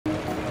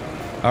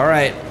All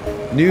right,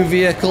 new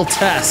vehicle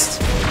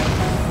test.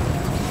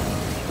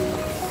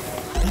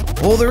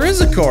 Oh, there is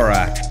a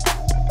Korok.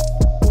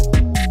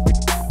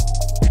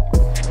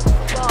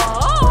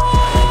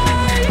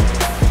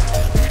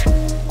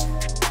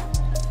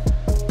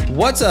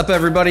 What's up,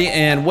 everybody,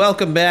 and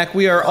welcome back.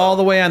 We are all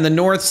the way on the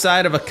north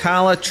side of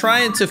Akkala,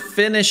 trying to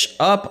finish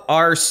up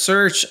our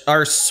search,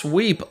 our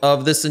sweep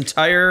of this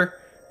entire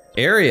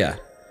area.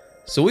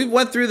 So we've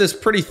went through this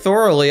pretty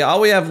thoroughly. All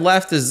we have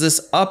left is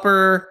this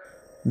upper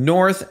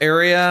north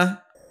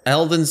area,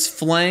 Eldin's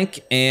flank,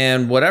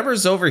 and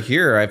whatever's over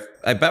here.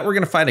 I bet we're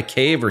gonna find a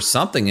cave or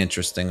something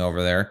interesting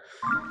over there.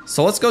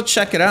 So let's go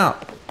check it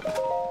out.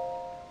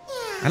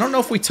 I don't know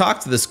if we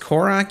talked to this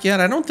Korok yet.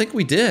 I don't think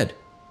we did.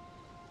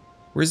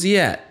 Where's he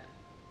at?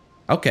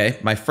 Okay,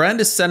 my friend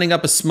is setting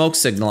up a smoke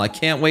signal. I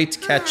can't wait to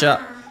catch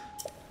up.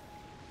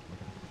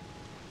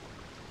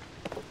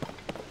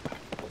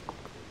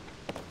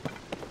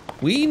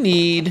 We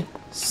need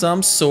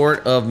some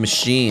sort of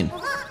machine.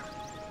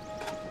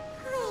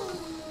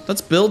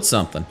 Let's build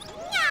something.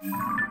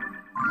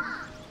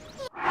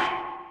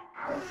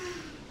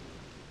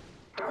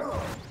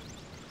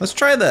 Let's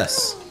try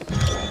this.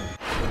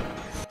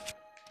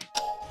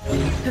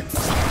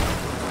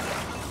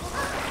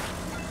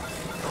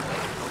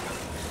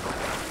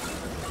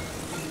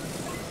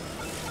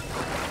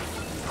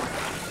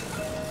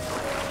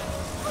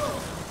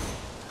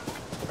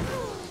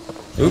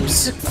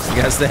 Oops, I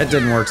guess that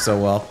didn't work so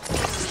well.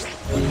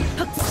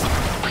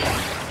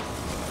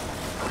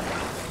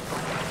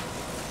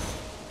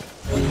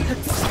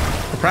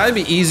 It'll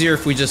probably be easier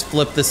if we just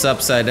flip this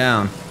upside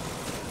down.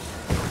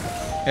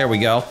 There we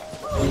go.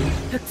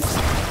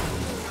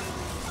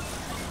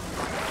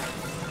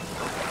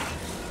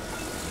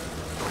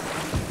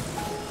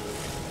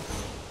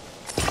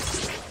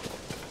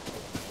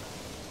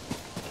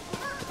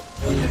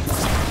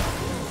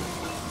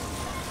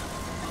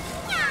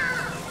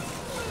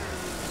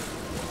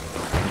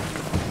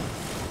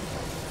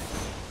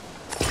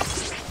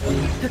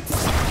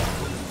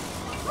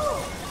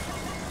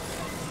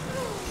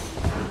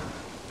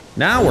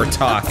 Now we're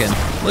talking.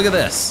 Look at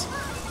this.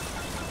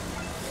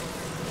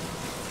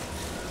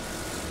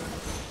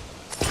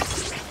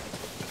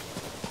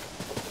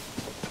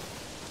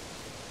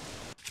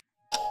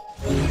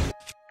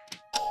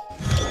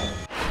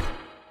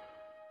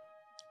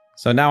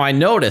 So now I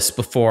noticed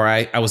before,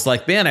 I was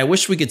like, man, I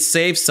wish we could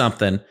save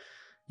something.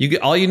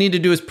 All you need to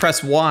do is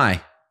press Y.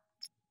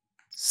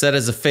 Set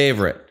as a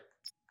favorite.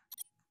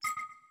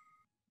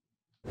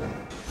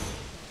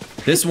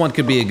 This one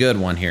could be a good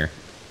one here.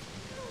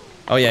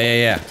 Oh,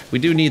 yeah. We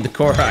do need the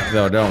Korok,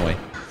 though, don't we?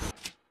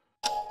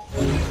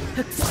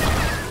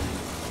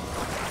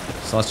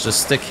 So let's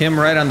just stick him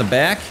right on the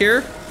back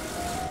here.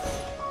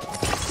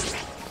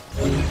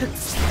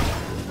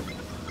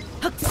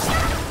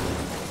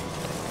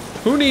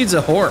 Who needs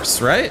a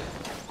horse, right?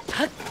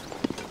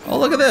 Oh,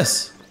 look at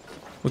this.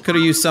 We could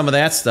have used some of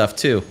that stuff,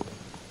 too.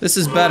 This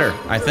is better,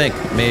 I think,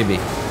 maybe.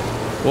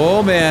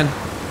 Whoa, man.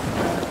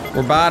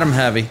 We're bottom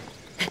heavy.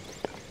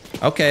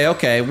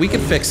 Okay, we can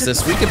fix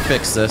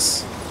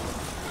this,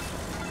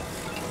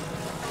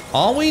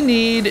 All we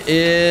need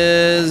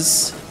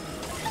is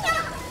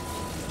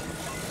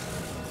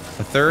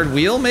a third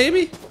wheel,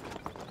 maybe?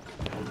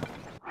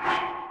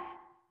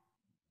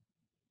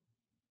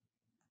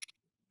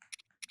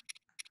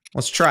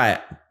 Let's try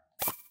it.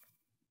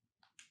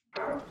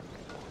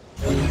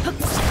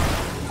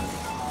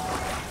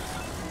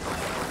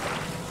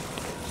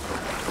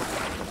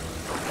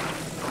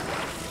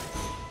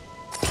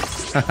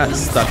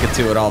 Stuck it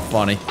to it, all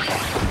funny.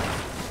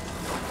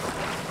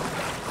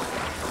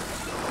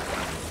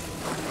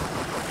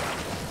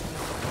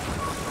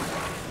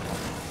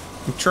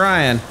 I'm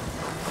trying.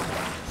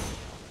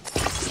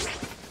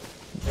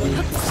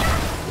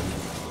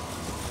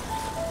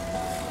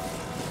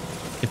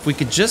 If we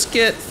could just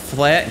get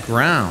flat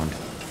ground.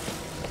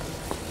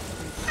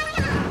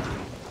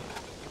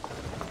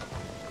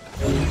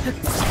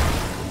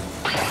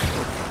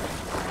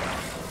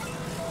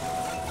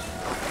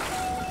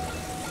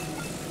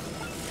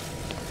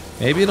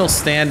 Maybe it'll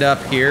stand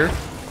up here.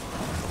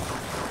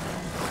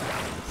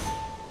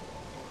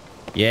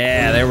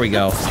 Yeah, there we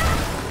go.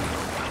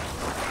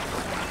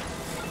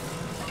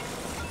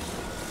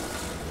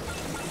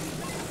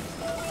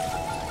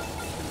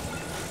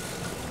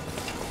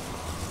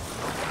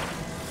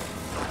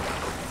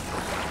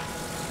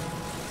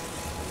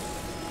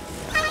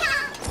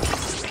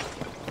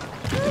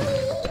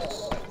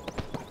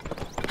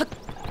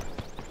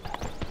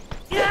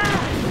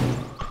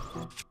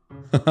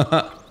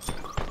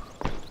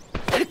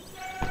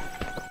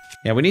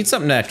 Yeah, we need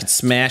something that could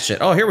smash it.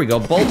 Oh, here we go,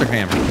 boulder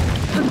hammer.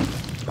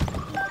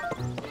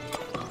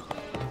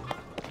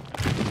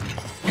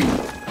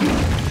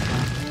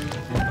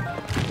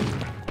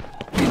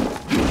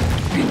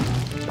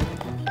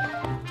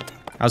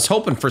 I was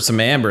hoping for some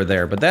amber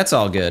there, but that's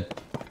all good.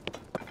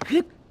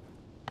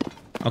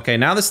 Okay,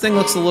 now this thing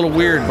looks a little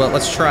weird, but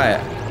let's try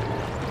it.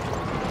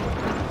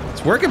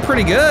 It's working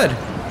pretty good.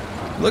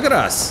 Look at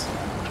us.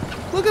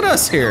 Look at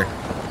us here.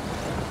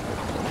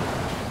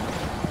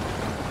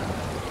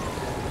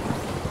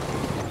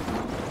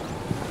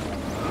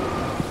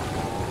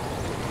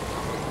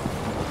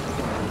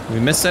 We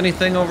miss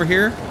anything over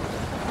here?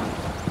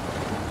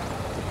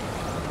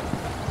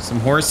 Some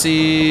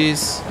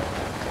horsies.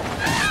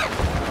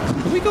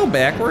 Can we go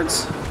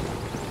backwards?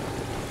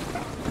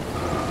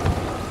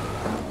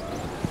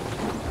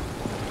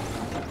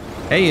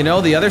 Hey, you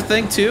know, the other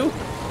thing too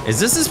is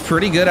this is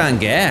pretty good on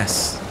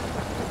gas.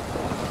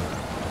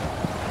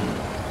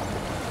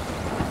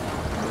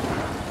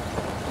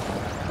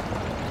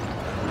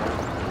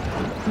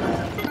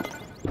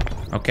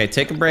 Okay,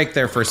 take a break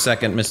there for a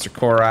second, Mr.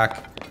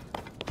 Korok.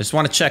 Just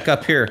want to check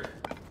up here.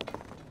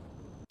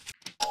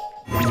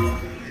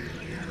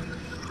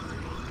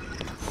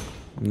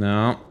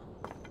 No.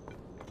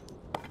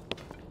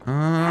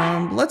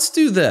 Let's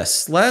do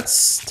this.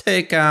 Let's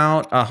take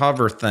out a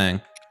hover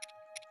thing.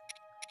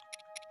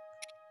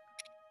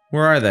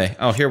 Where are they?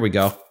 Oh, here we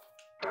go.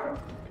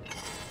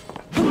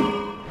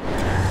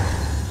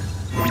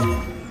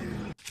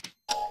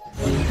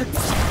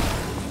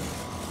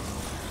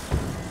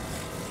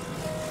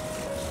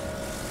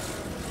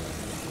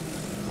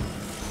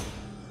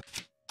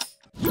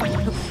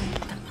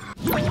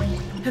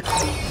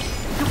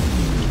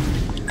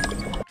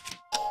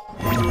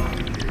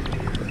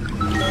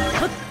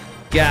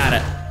 Got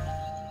it.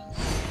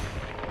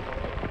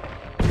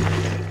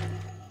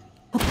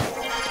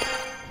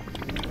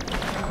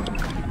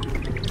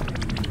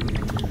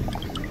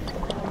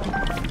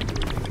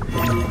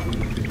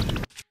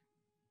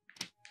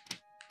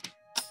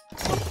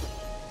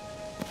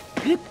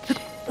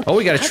 Oh,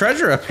 we got a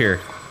treasure up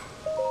here.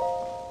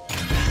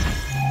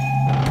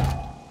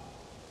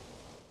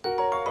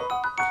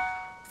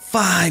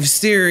 Five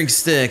steering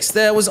sticks.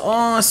 That was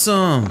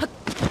awesome.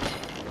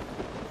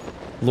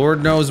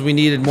 Lord knows we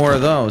needed more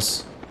of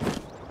those.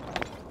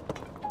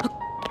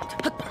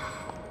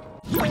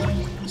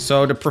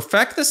 So to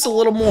perfect this a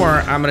little more,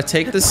 I'm gonna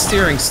take this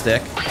steering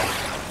stick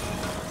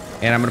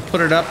and I'm gonna put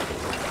it up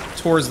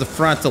towards the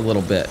front a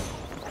little bit.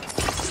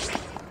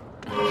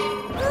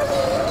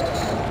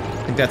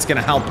 I think that's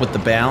gonna help with the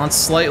balance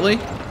slightly.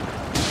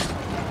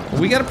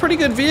 We got a pretty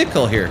good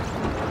vehicle here.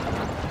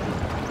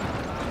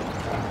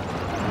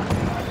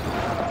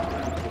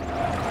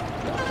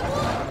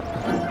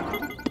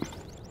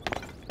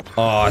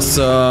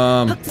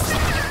 Awesome.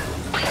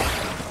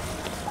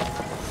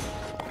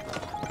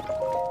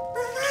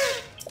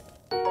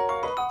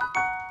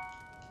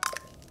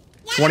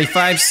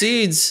 $25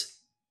 seeds.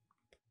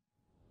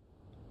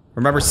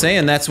 Remember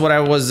saying that's what I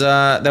was,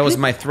 that was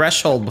my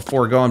threshold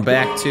before going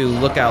back to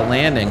Lookout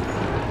Landing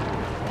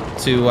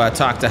to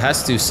talk to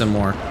Hestu some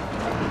more.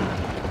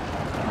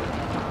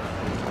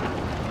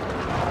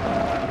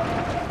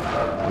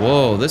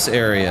 Whoa, this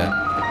area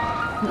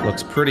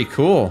looks pretty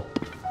cool.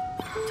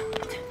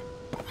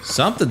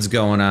 Something's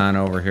going on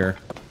over here.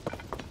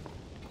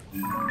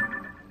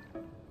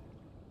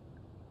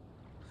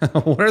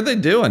 What are they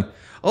doing?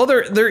 Oh,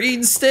 they're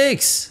eating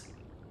steaks.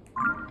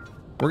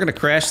 We're gonna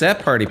crash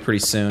that party pretty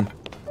soon.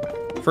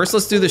 First,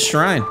 let's do the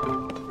shrine.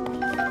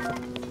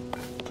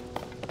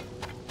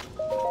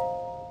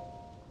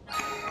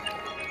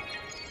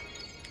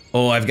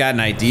 Oh, I've got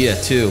an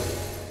idea too.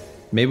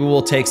 Maybe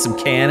we'll take some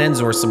cannons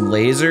or some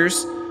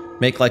lasers,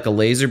 make like a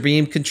laser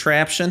beam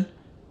contraption,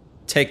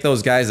 take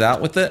those guys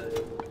out with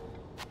it.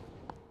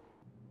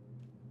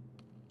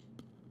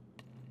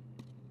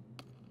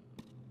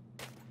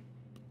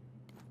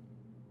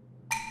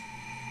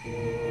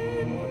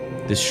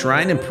 The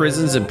shrine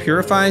imprisons and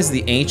purifies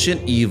the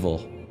ancient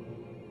evil.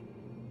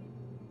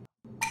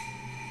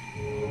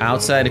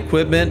 Outside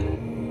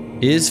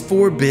equipment is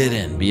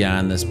forbidden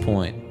beyond this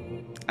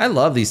point. I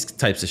love these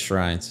types of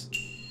shrines.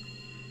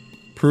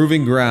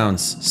 Proving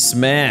grounds.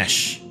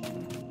 Smash.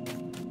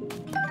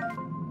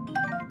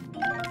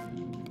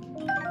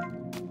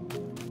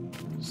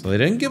 So they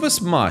didn't give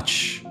us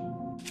much.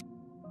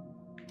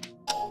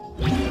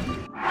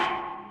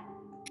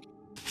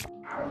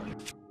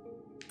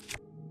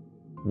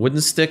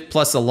 Wooden stick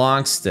plus a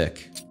long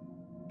stick.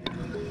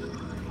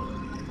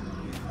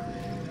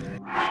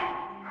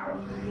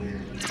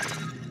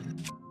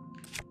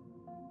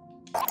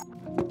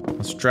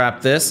 Let's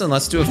drop this and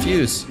let's do a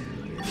fuse.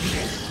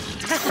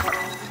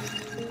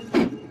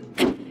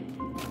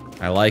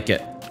 I like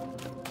it.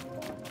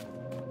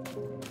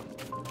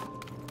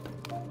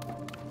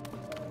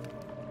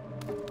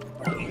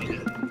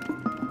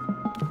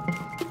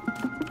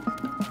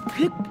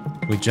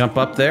 Can we jump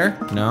up there?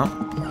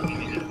 No.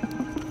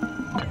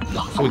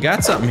 We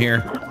got something here.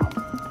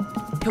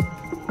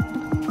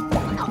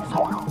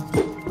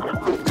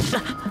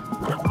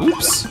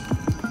 Oops.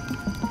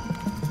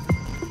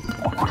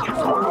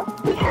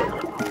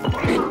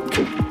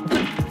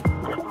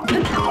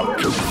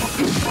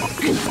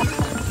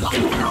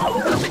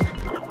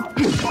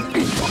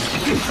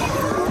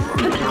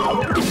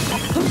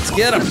 Let's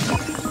get him.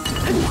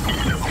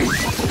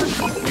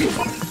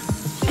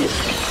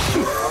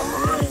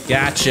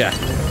 Gotcha.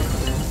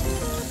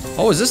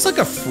 Oh, is this like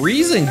a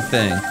freezing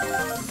thing?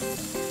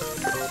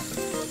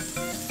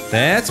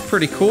 That's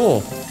pretty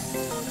cool.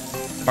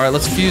 All right,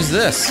 let's fuse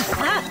this.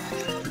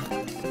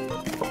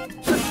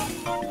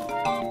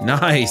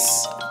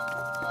 Nice.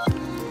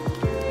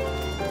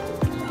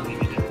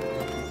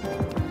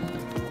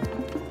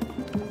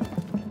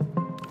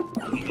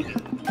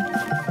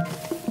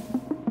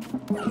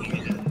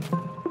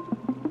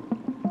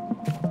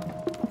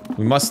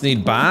 We must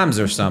need bombs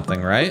or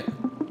something, right?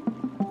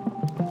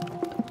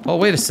 Oh,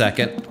 wait a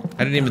second.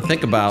 I didn't even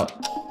think about...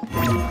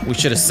 We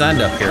should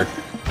ascend up here.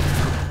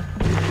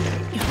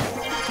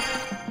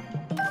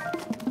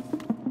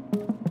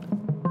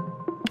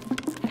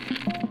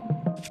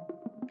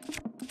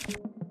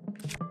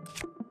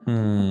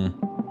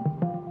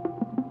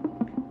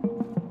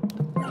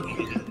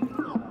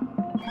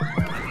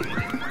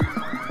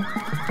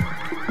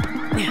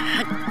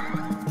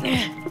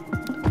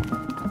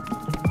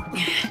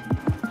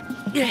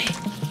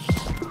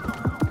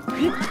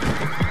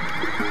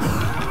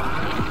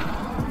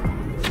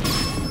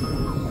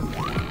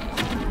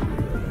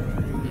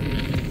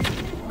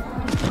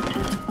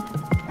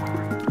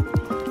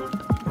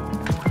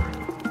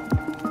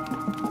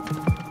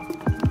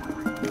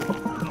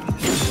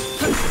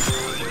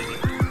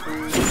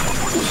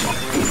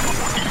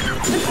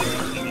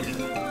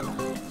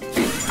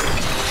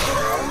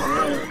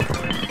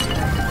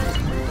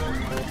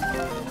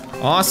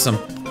 Awesome.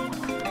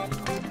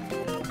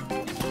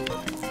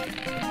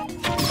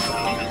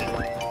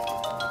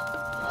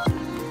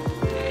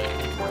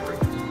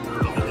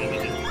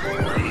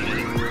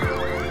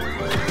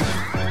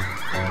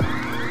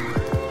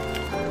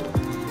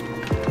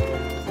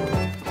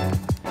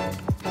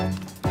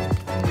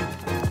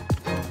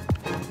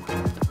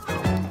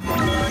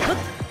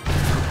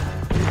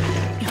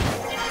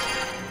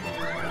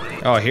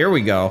 Oh, here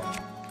we go.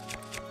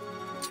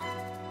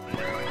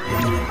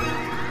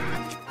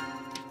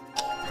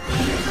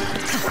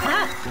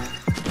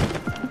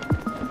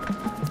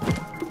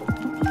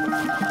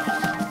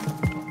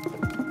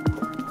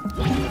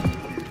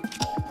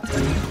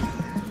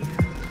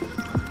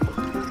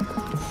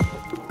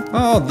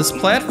 Oh, this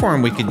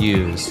platform we could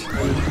use.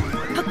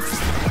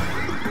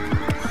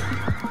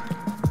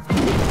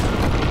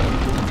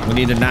 We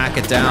need to knock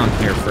it down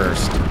here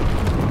first.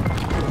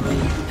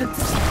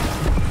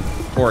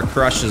 Before it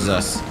crushes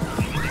us.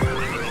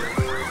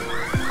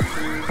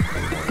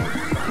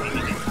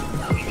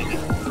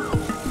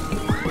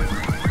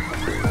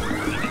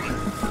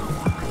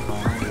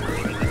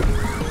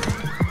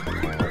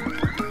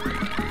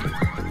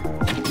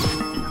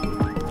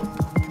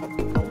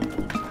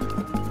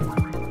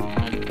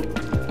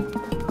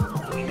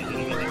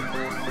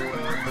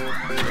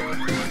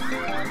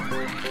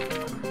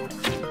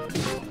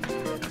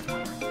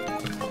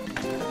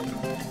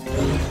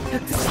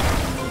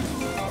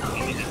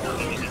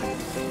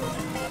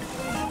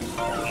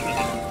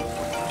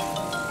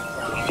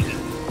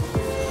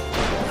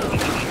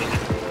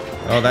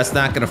 Oh, that's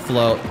not gonna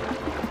float.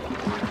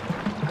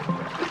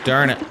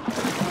 Darn it.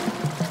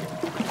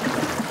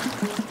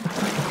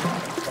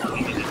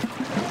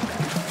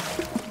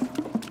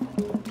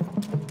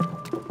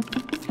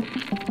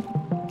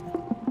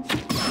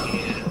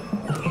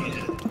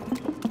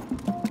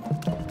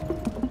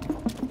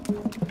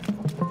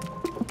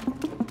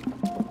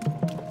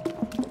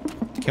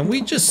 Can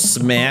we just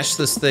smash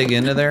this thing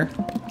into there?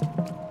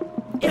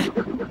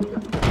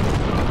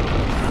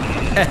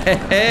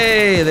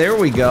 Hey, there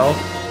we go.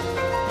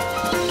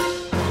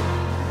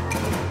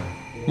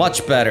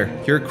 Much better.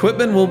 Your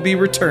equipment will be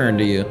returned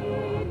to you.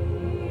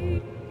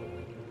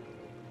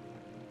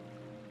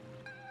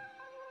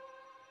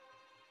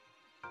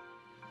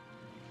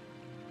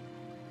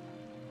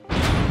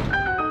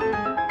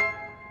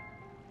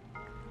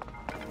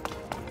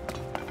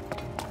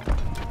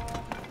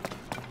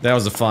 That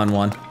was a fun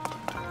one.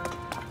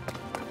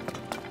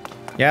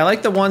 Yeah, I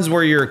like the ones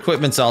where your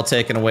equipment's all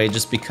taken away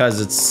just because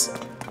it's...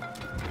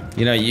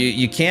 You know,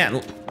 you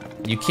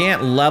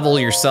can't level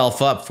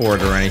yourself up for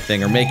it or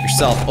anything or make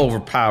yourself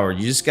overpowered.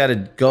 You just gotta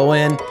go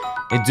in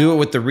and do it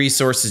with the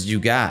resources you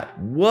got.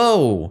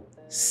 Whoa,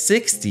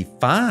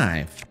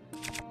 65.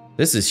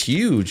 This is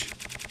huge.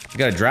 You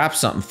gotta drop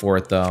something for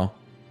it though.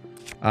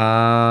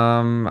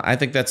 I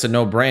think that's a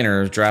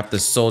no-brainer. Drop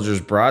this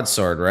soldier's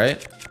broadsword,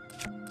 right?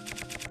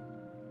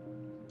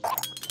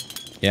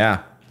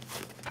 Yeah.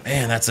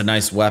 Man, that's a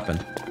nice weapon.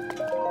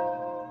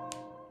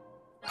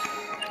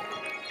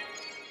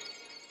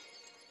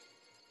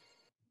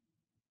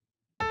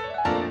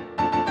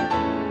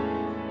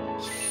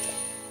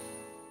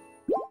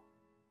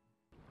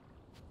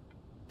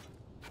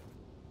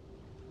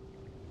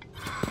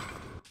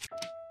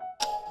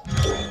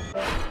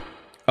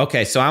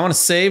 Okay, so I want to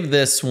save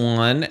this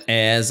one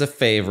as a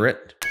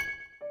favorite.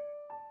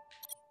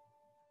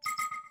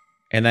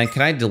 And then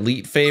can I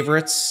delete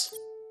favorites?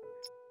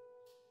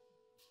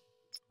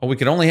 Oh, we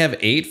could only have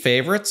 8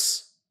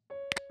 favorites?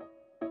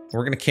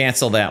 We're gonna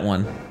cancel that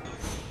one.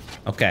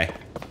 Okay.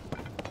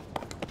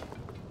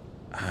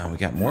 We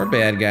got more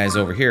bad guys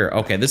over here.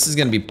 Okay, this is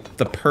gonna be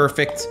the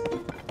perfect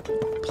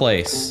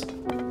place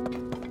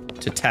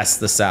to test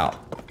this out.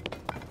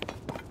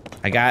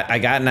 I got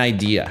an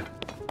idea.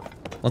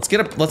 Let's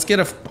get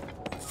a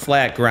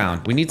flat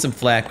ground. We need some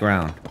flat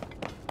ground.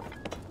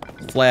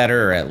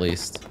 Flatter, at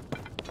least.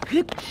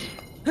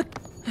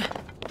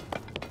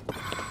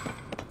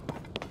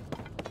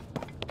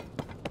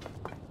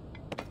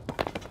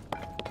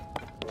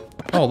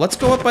 Oh, let's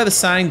go up by the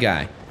sign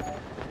guy.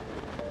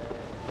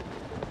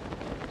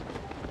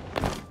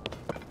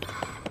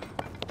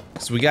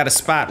 So we got a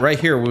spot right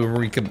here where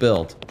we could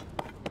build.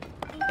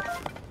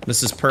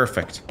 This is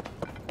perfect.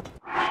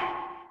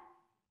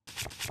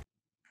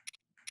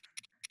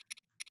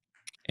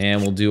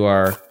 And we'll do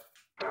our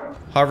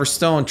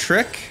hoverstone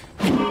trick.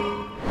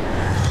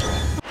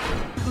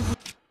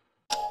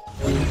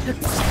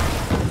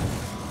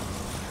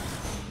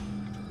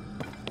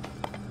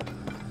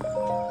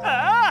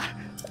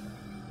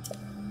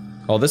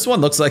 Oh, this one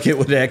looks like it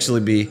would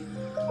actually be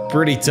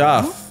pretty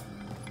tough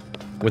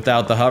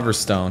without the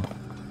hoverstone.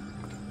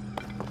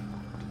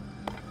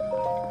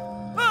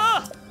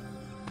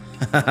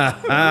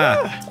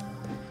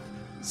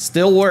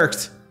 Still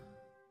worked.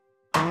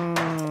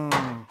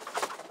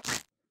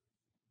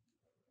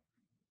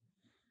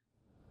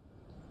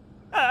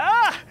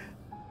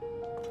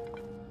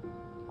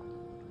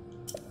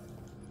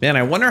 Man,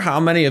 I wonder how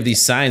many of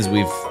these signs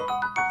we've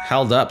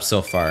held up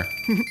so far.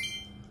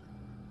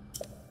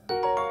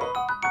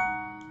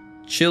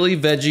 Chili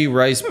veggie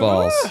rice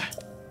balls.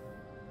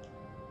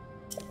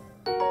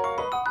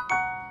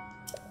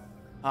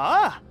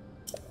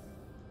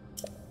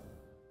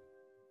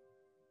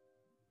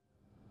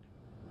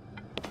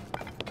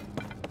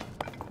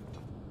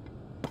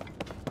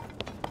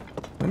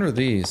 What are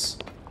these?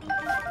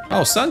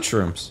 Oh, sun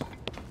shrooms.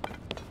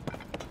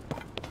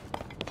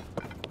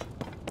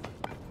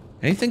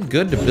 Anything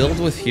good to build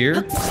with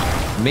here?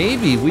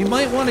 Maybe we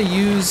might want to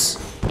use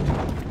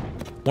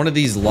one of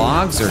these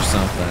logs or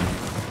something.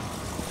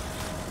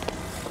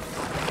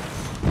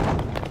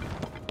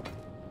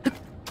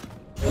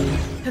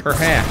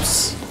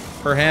 Perhaps.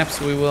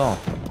 Perhaps we will.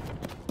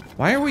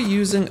 Why are we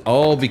using...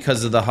 Oh,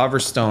 because of the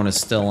hoverstone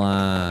is still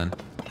on.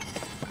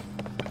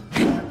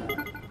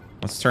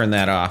 Let's turn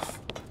that off.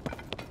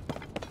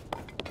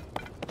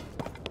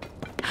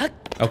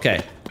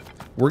 Okay.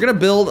 We're gonna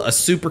build a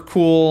super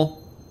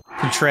cool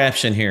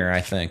contraption here,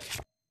 I think.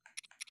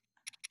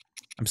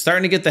 I'm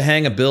starting to get the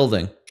hang of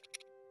building.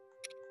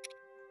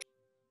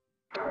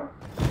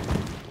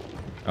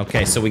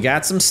 Okay, so we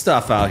got some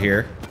stuff out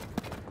here.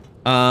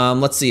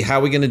 Let's see, how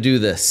are we gonna do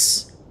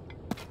this?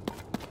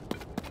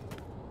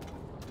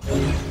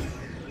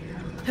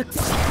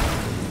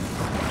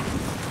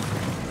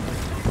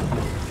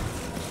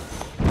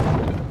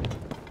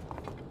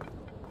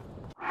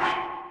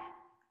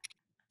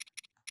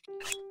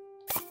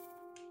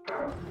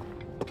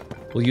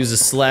 We'll use a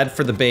sled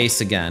for the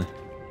base again.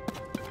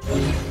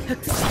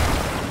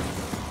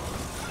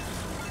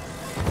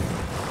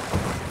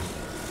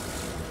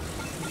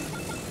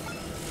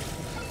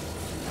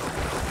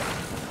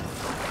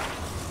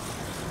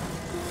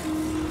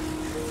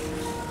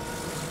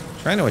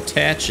 Trying to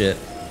attach it.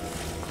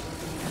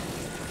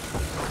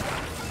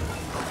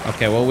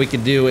 Okay, what we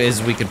could do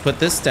is we could put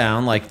this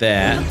down like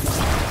that.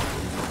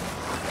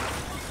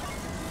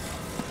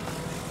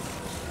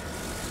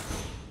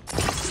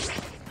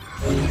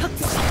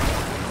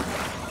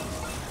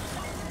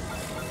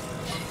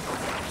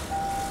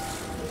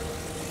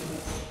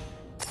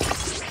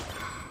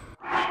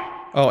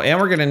 Oh, and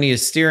we're gonna need a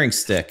steering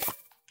stick.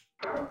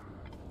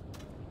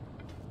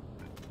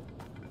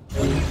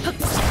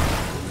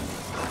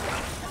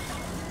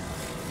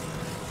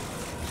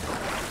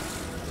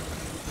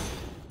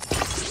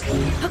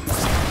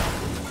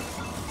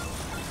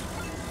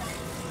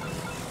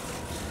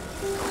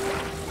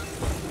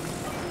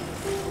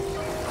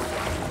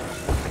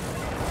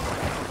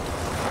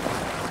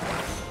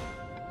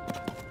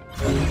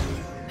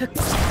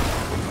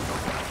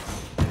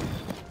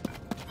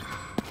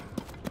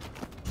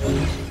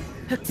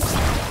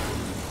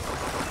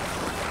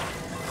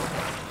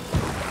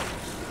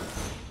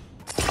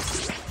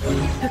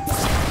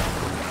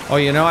 Oh,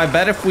 you know, I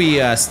bet if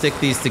we stick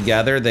these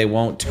together, they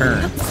won't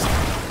turn.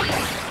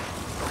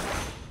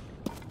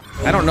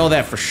 I don't know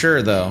that for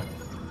sure, though.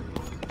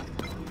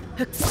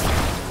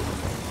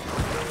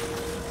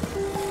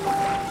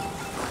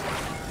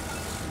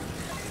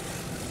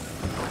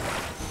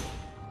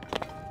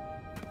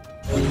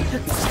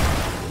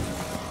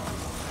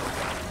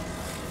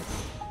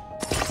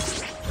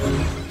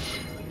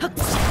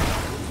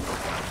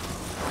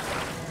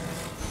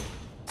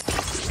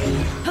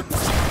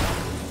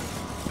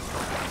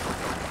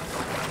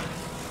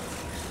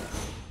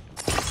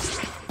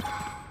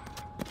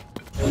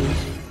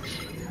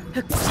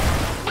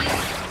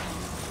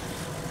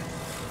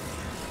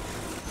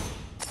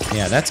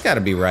 Yeah, that's gotta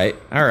be right.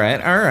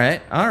 Alright,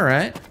 alright,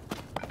 alright.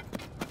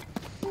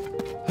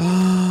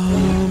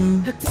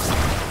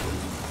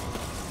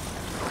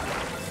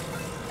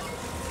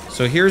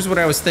 So here's what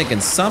I was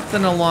thinking.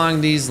 Something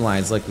along these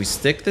lines. Like we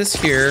stick this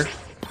here.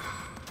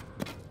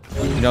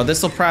 You know,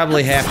 this will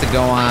probably have to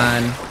go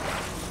on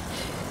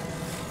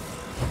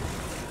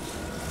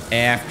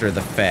after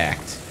the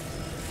fact.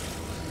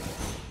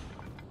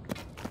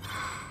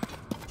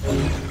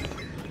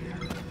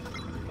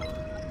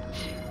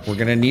 We're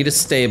gonna need a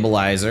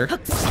stabilizer.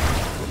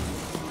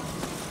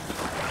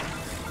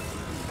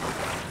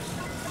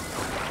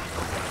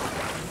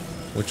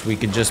 Which we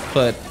could just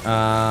put,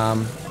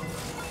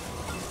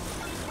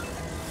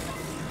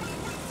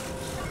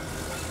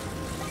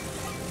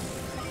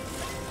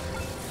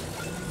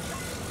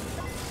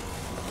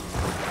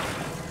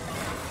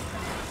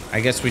 I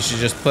guess we should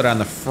just put on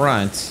the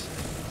front.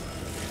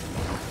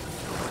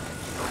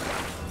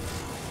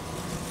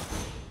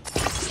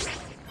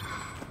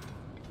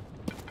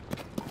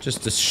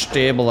 Just to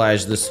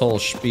stabilize this whole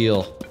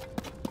spiel.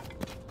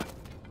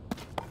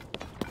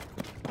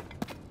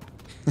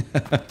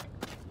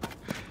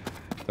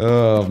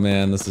 Oh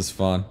man, this is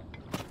fun.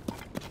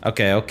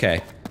 Okay,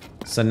 okay.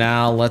 So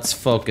now let's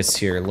focus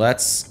here.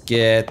 Let's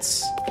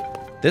get...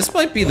 This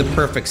might be the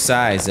perfect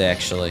size,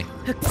 actually.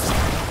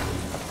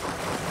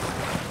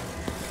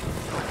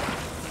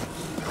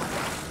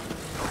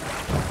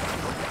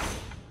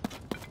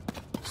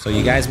 So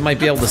you guys might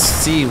be able to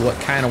see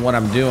what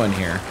I'm doing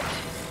here.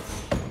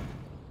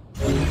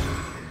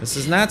 This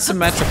is not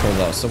symmetrical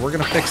though, so we're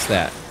gonna fix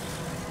that.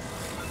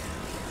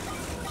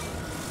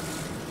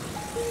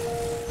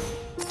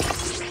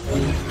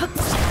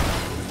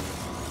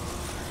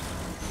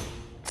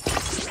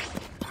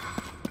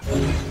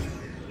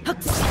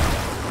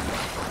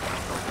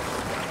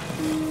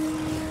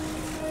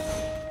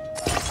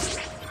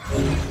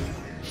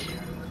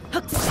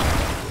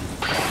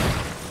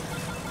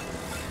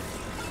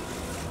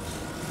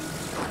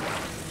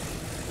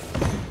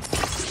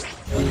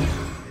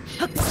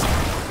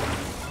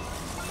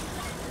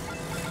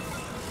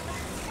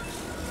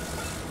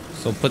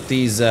 So put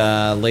these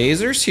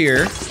lasers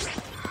here.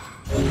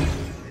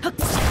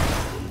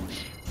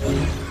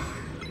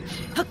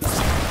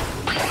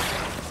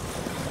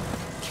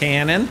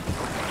 Cannon.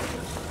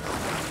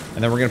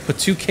 And then we're gonna put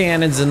 2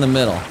 cannons in the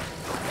middle.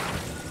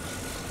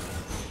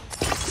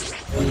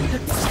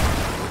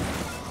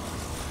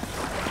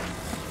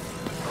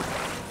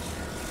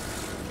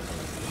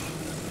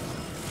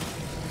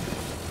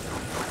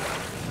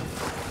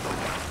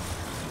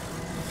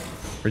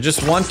 Or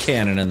just 1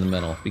 cannon in the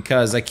middle,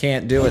 because I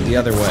can't do it the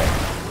other way.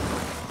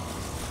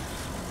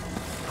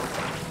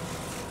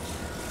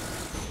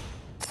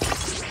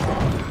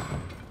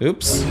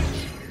 Oops.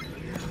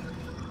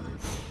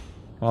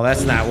 Well,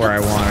 that's not where I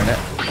wanted it.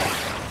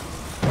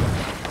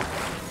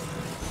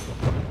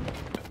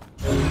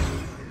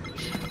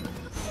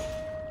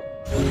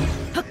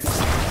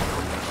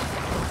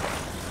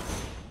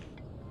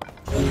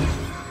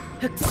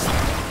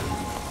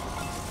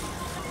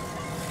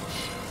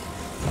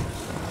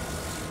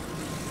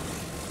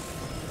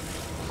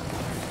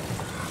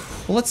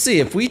 Well, let's see,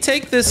 if we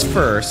take this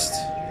first.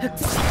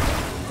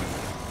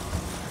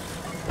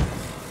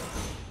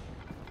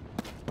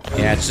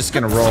 Yeah, it's just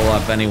gonna roll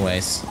up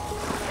anyways.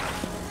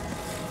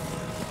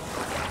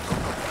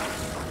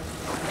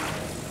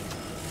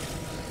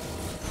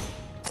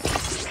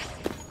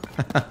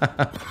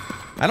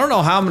 I don't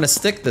know how I'm gonna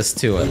stick this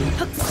to it.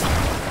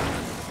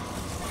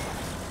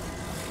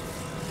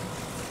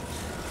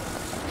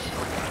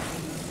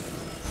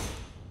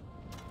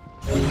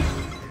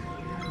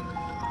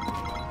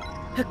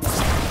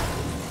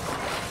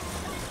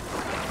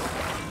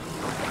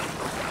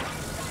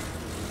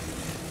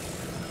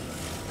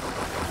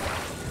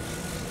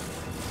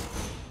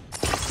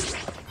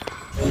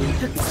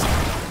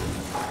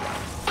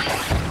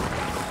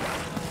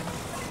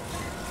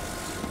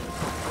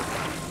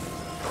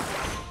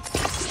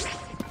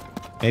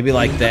 Maybe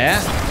like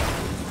that?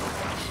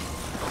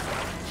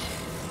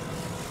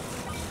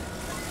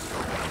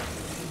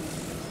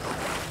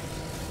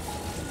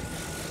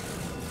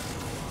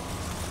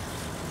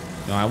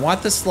 No, I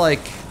want this like...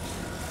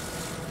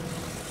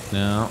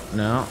 No,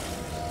 no.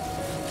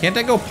 Can't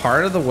I go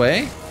part of the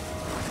way?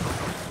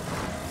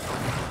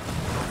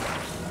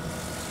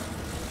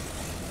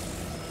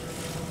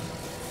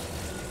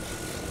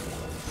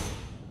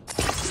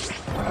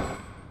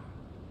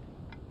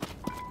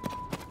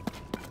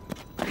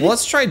 Well,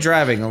 let's try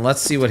driving and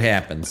let's see what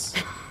happens.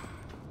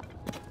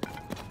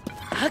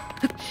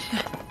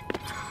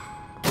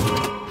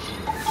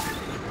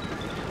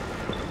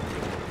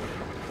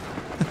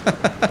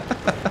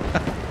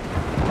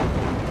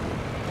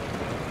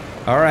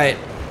 All right,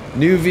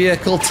 new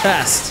vehicle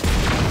test.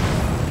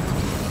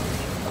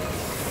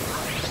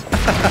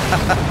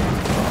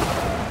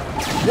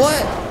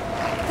 What?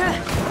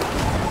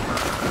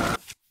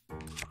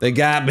 They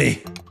got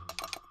me.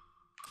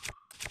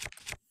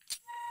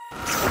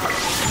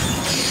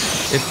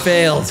 It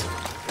failed.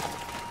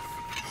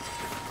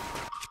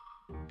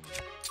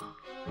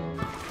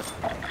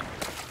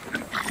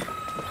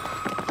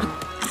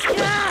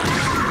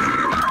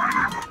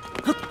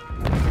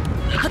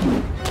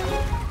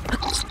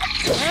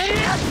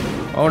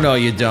 Oh no,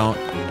 you don't.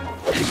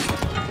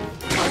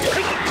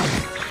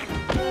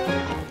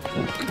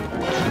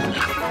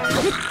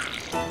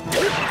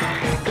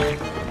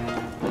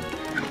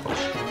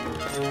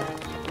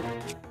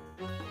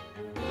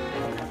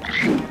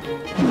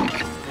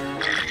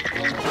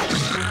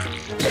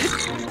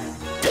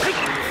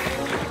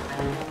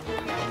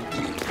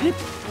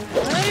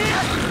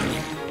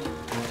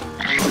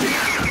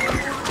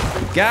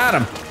 Got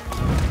him.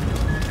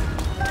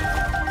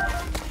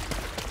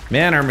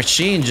 Man, our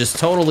machine just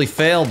totally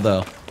failed,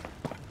 though.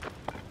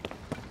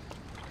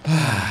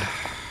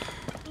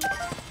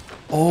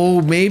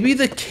 Oh, maybe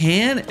the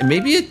can...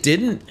 Maybe it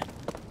didn't...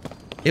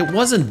 It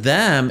wasn't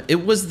them,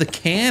 it was the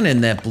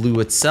cannon that blew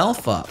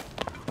itself up.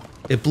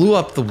 It blew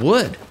up the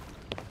wood.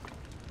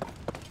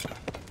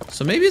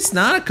 So maybe it's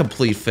not a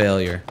complete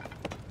failure.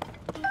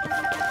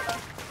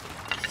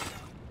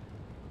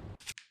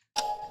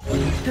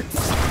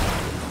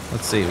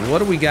 Let's see, what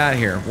do we got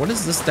here? What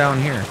is this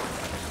down here?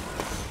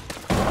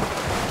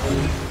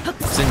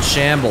 It's in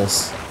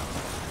shambles.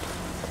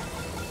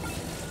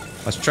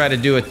 Let's try to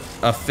do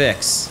a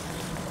fix.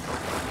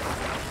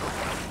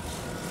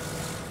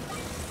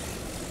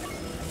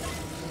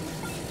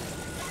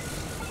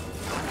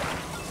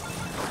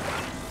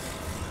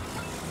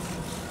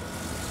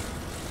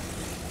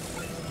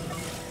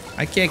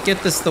 I can't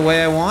get this the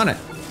way I want it.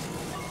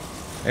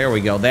 There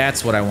we go,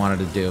 that's what I wanted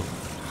to do.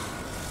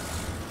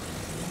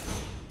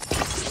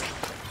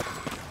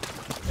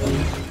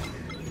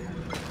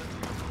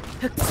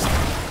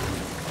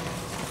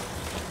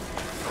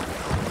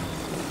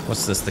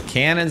 What's this, the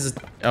cannons?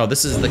 Oh,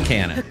 this is the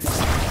cannon.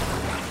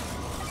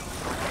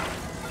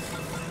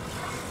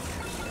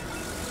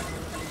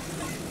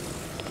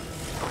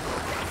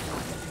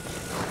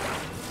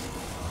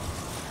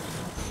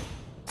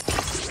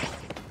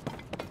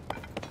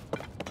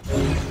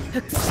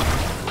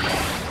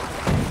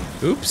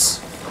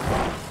 Oops.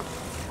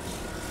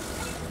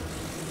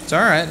 It's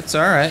alright, it's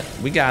alright.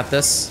 We got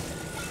this.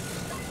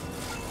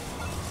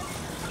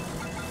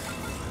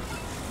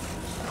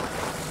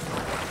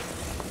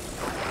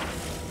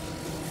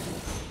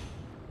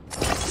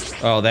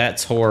 Oh,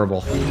 that's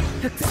horrible.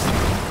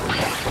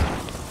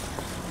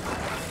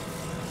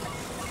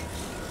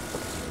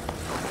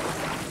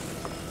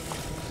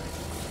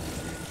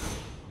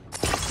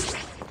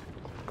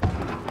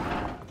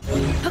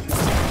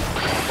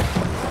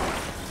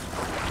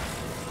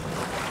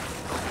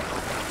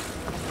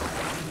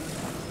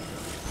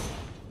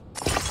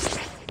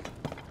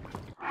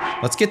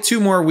 Let's get 2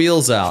 more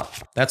wheels out.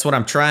 That's what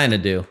I'm trying to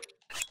do.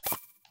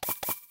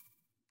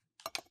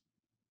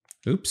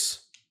 Oops.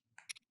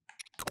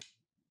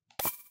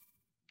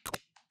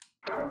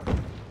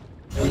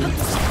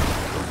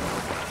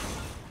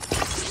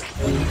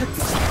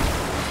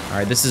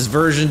 Alright, this is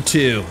version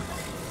 2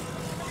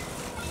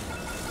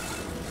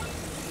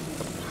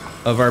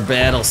 of our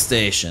battle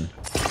station.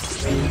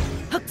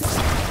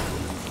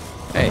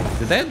 Hey,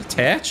 did that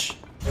attach?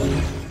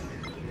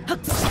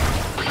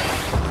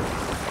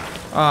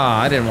 Oh,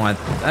 I didn't want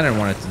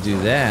it to do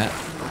that.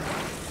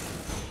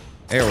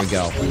 There we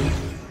go.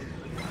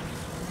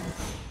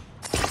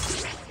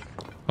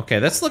 Okay,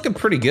 that's looking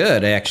pretty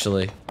good,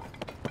 actually.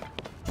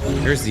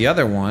 Here's the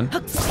other one.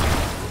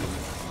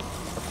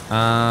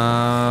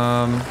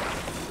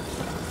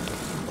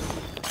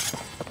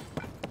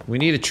 We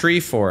need a tree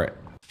for it.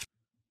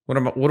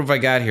 What have I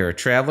got here? A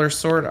traveler's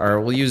sword?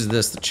 Alright, we'll use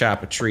this to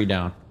chop a tree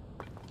down.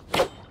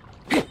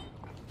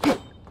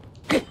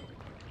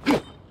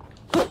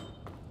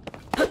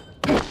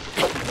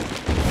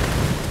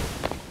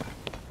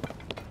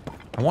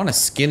 I want a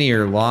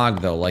skinnier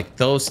log, though, like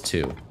those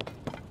two.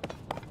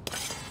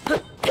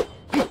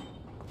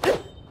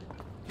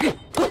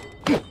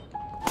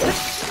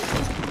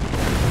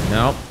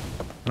 Nope.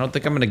 I don't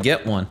think I'm gonna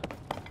get one.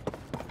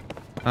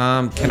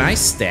 Can I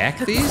stack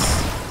these?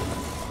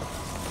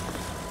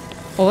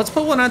 Well, let's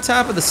put one on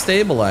top of the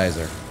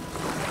stabilizer.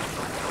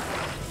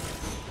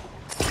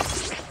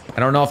 I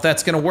don't know if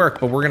that's gonna work,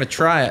 but we're gonna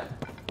try it.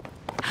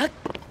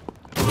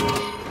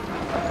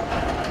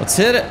 Let's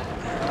hit it.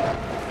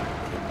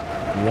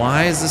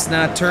 Why is this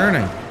not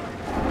turning?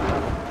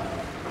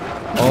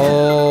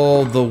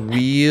 Oh, the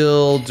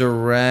wheel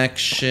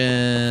directions.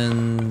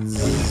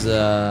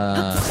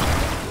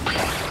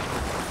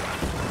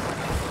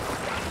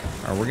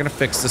 Alright, we're gonna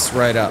fix this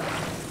right up.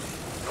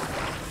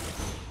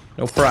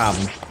 No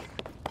problem.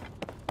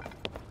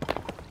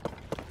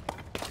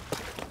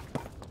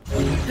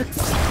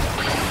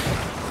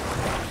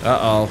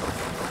 Uh-oh.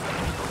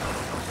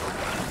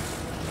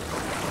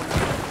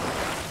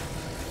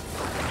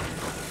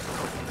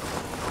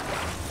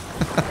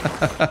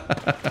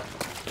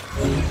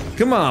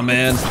 Come on,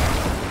 man.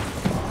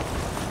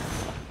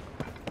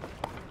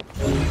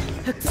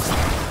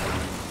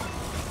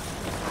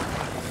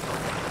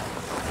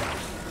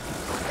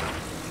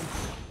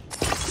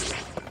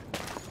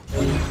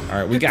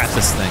 Alright, we got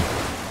this thing.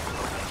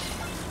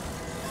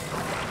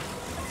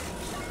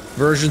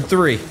 Version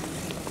 3.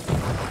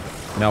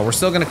 No, we're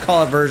still gonna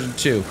call it version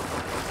 2.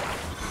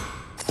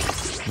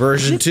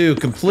 Version 2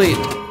 complete.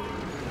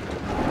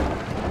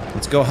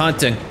 Let's go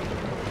hunting.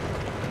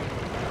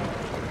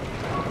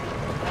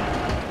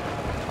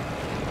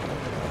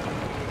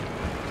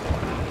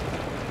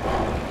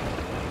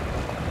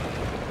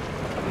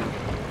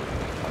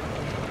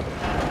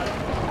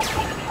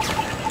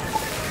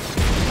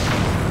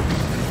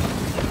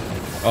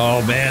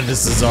 Oh man,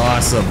 this is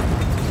awesome.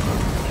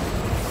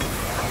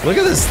 Look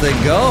at this thing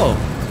go.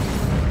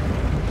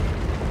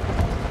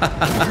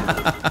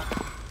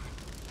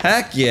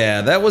 Heck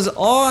yeah, that was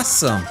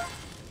awesome.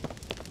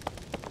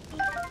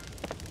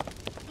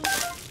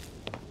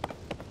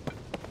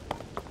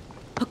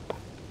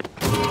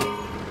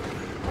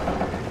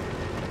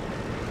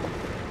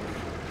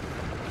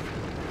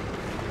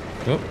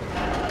 Oop.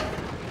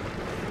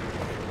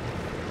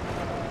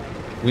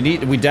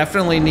 We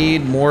definitely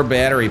need more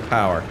battery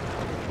power.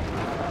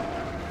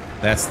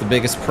 That's the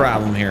biggest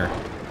problem here.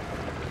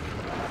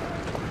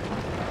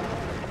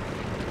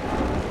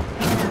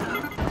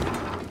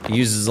 It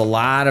uses a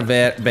lot of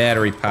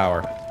battery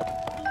power.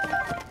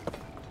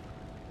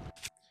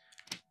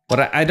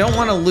 But I don't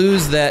want to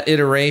lose that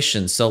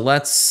iteration, so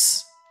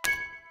let's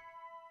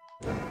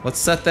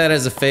set that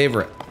as a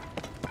favorite.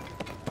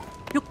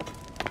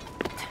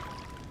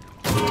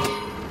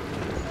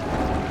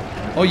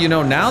 Oh, you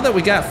know, now that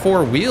we got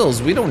 4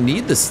 wheels, we don't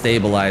need the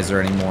stabilizer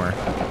anymore.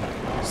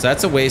 So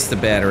that's a waste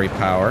of battery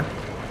power.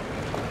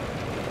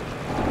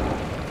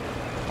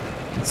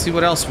 Let's see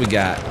what else we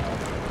got.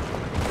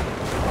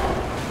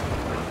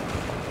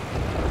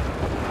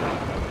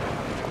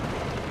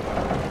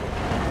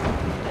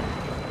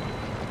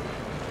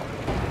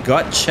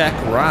 Gut check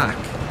rock.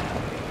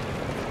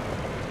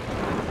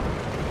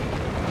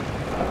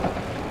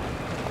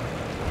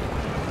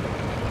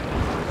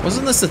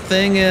 Wasn't this a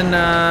thing in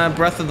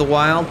Breath of the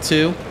Wild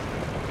too?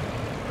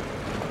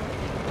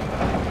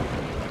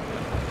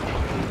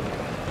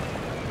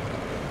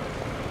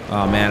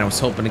 Oh man, I was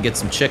hoping to get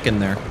some chicken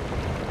there.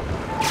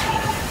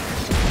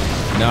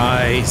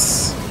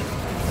 Nice.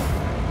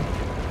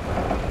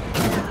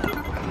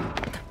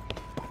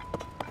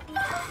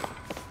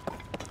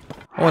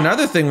 Oh,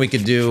 another thing we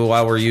could do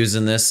while we're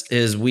using this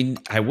is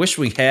I wish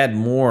we had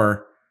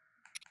more,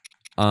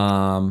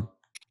 where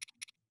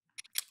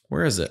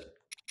is it?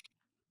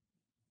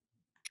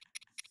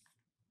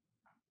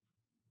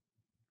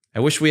 I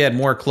wish we had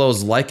more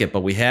clothes like it, but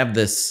we have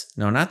this,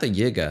 no, not the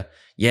Yiga.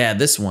 Yeah,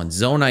 this one,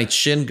 Zonite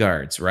shin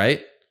guards,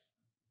 right?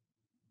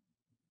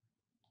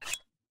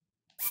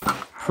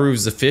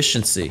 Proves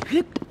efficiency.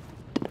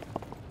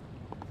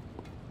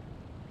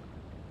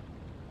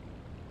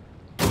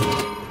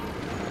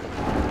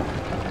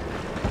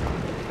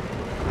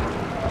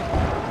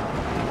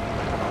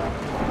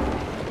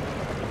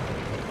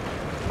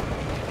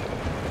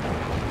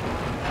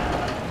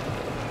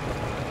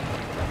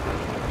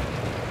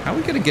 How are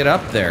we gonna get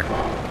up there?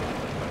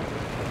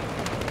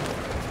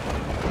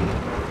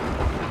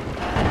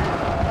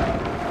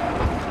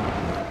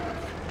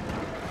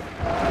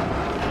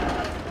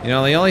 You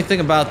know, the only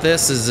thing about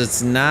this is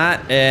it's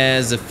not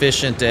as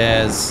efficient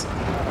as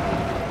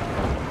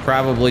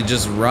probably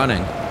just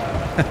running.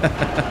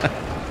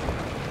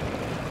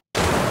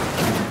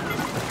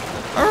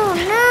 Oh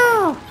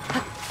no!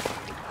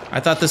 I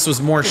thought this was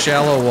more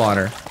shallow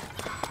water.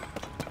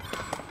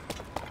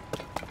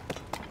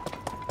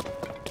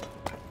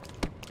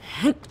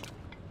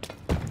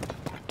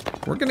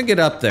 We're gonna get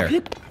up there.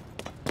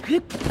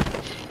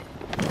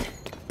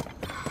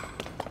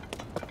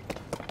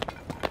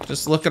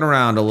 Just looking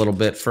around a little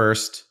bit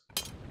first.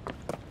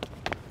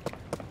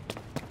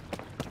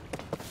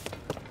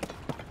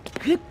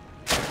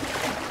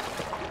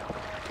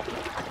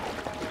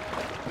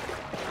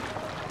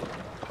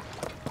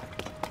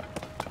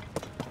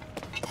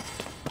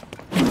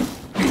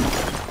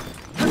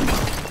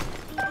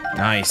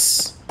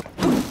 Nice.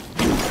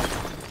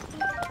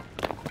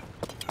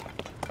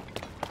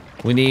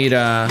 We need,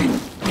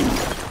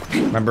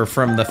 remember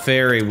from the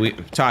ferry,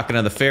 talking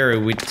to the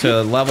ferry,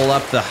 to level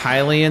up the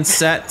Hylian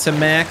set to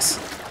max,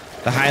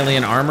 the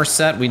Hylian armor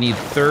set, we need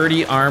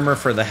 30 armor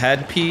for the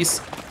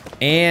headpiece,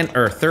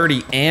 or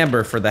 30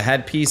 amber for the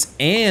headpiece,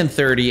 and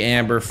 30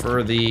 amber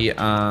for the,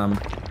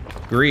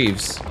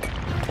 greaves.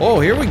 Oh,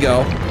 here we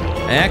go.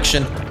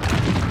 Action.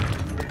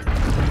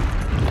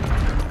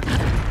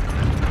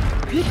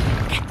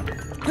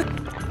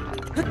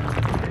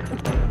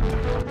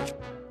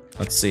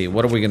 Let's see,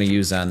 what are we gonna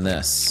use on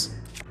this?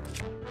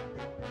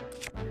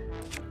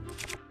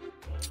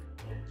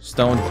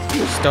 Stone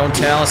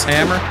Talus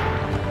Hammer?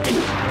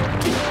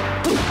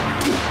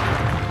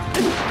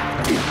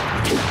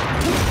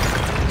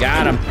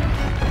 Got him.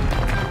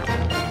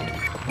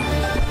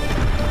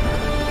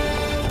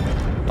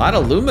 A lot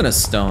of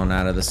luminous stone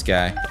out of this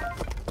guy.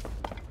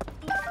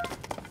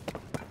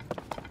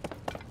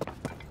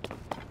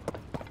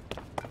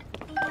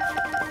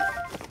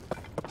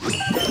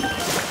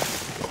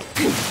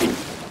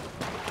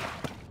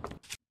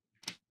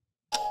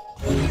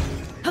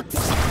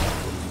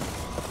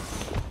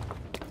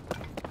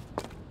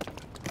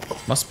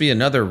 Must be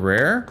another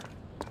rare?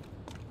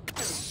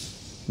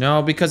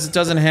 No, because it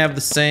doesn't have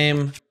the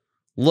same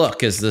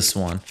look as this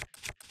one.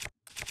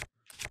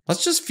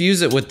 Let's just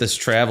fuse it with this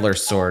Traveler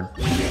Sword.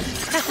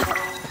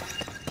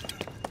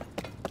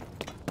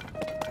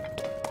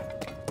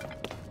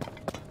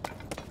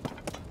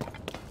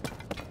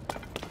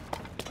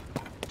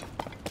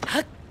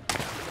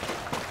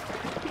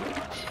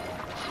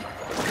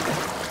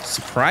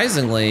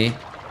 Surprisingly,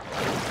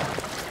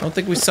 I don't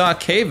think we saw a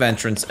cave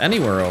entrance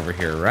anywhere over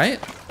here, right?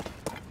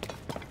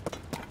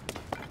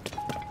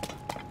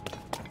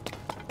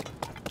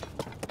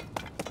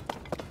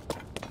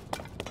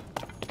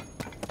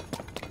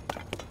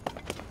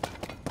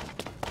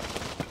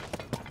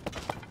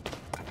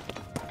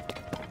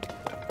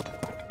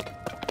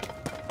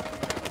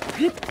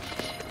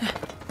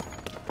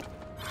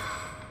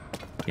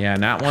 Yeah,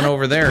 not one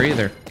over there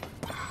either.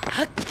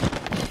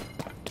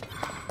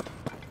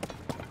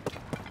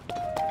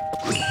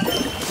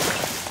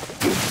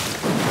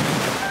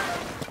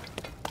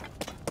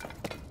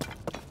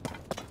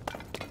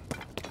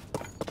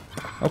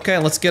 Okay,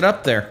 let's get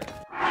up there.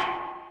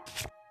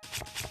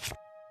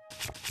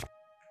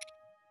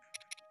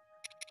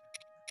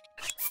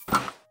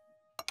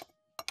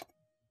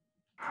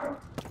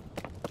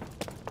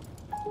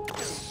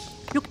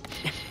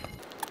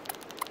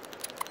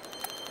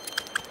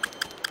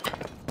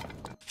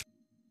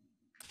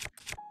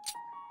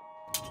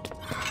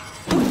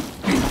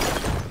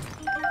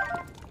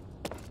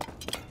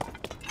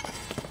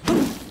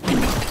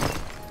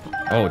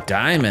 Oh,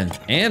 diamond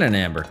and an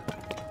amber.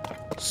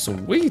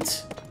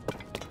 Sweet.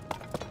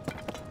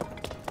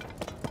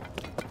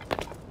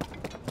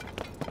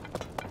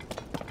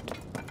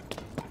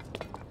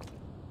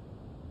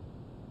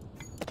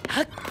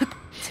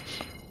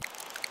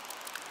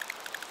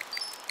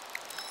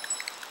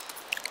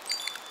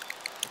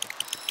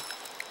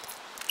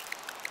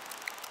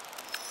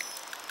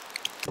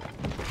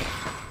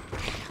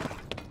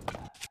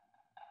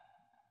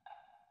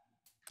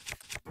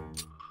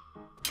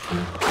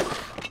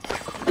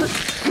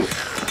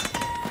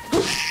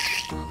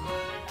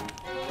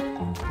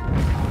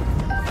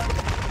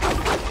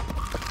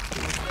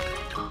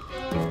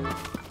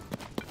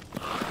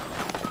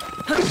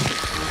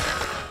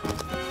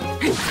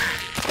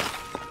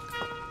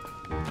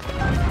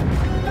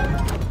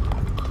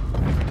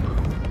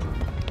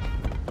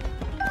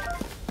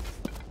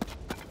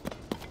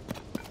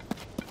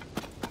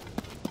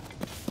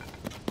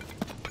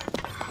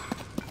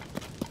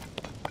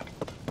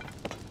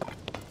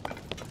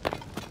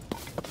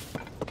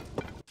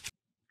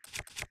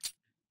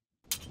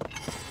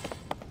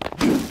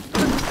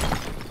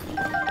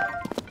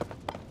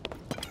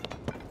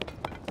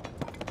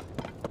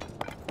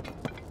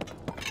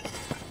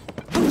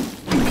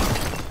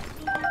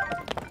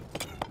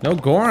 No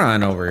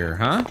Goron over here,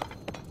 huh?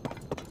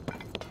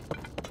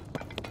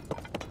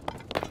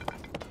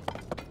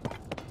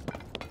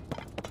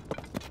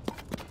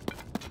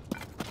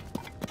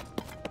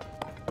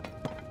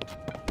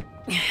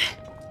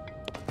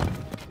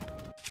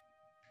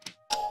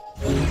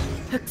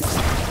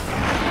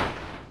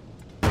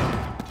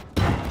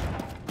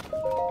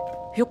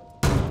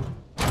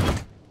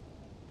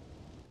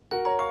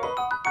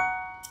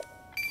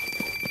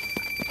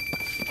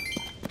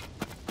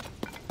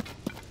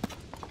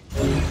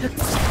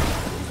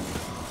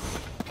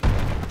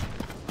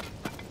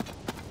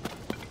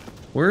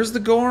 Where's the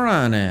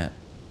Goron at?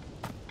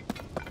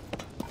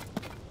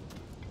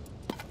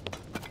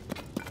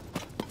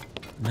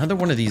 Another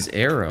one of these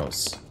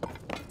arrows.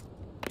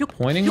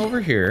 Pointing over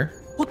here.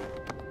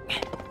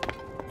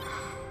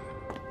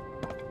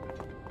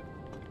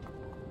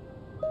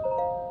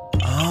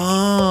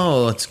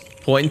 Oh, it's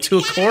pointing to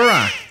a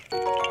Korok.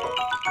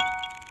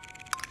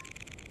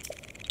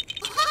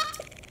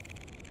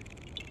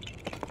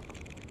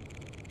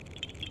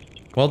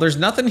 Well, there's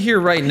nothing here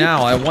right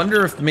now. I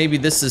wonder if maybe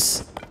this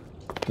is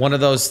one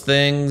of those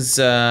things,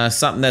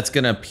 something that's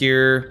gonna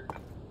appear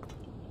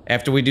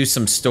after we do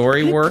some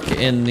story work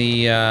in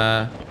the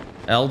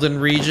Eldin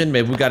region.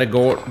 Maybe we gotta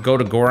go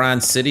to Goron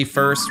City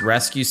first,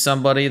 rescue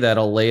somebody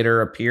that'll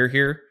later appear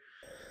here.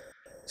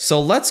 So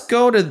let's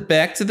go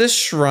back to this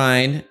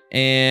shrine,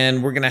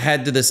 and we're gonna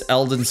head to this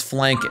Eldin's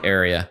Flank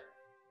area.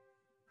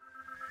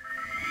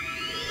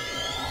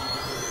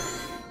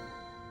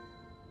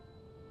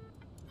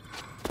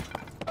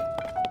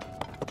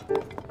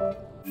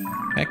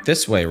 Heck,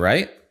 this way,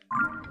 right?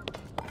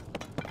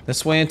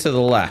 This way and to the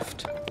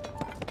left.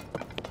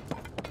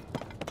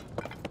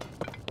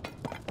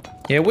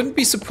 Yeah, I wouldn't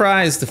be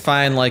surprised to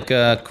find like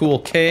a cool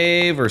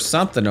cave or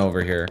something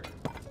over here.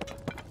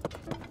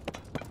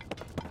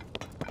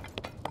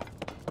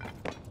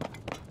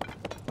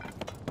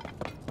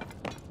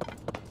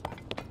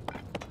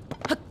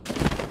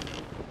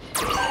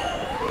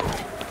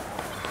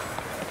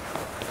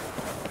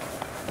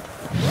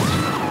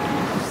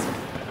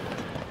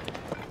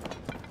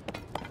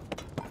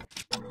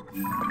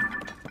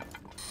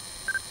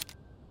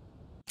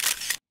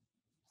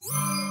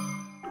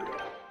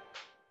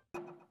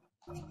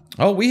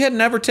 Oh, we had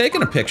never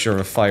taken a picture of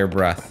a fire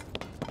breath.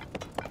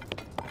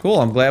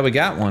 Cool, I'm glad we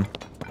got one.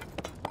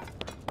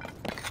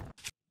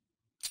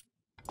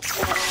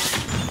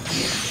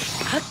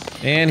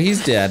 And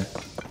he's dead.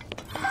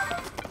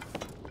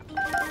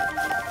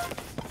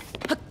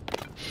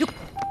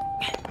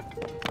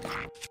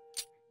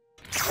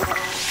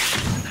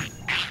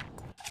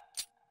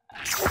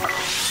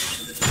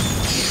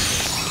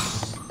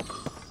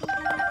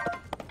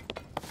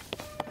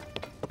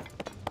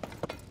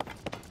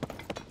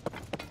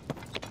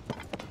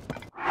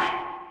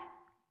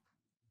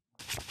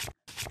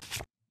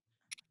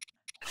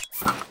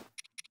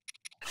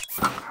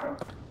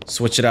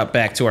 Switch it up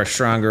back to our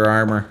stronger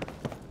armor.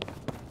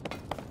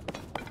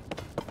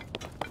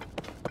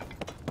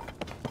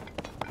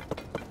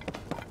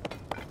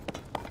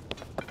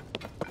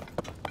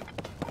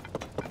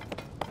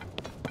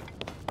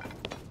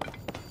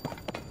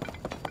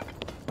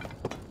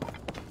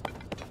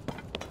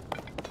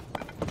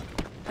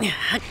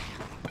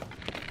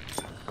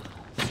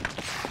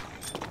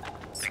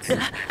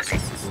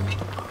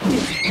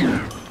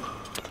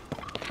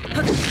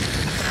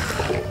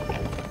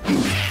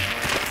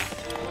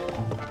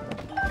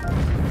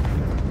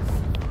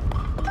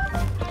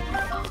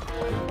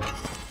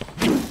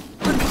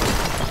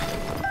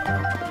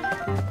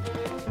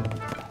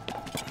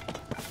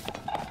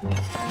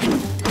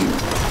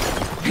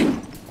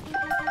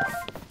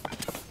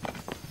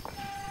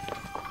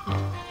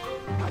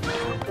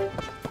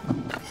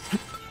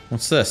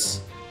 What's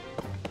this?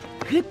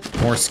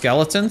 More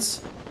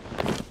skeletons?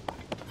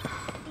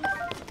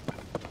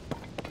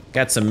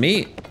 Got some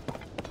meat.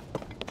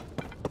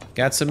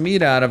 Got some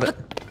meat out of it.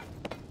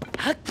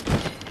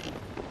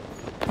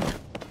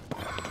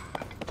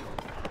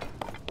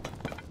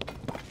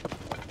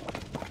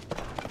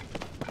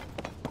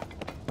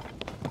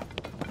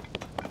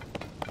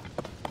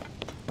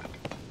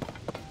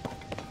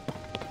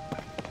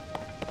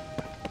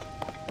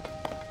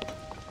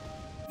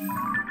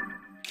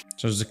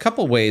 So there's a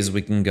couple ways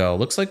we can go.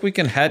 Looks like we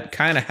can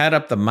kind of head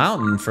up the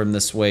mountain from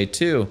this way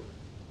too.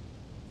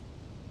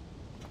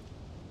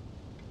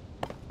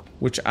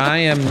 Which I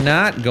am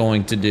not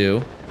going to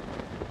do.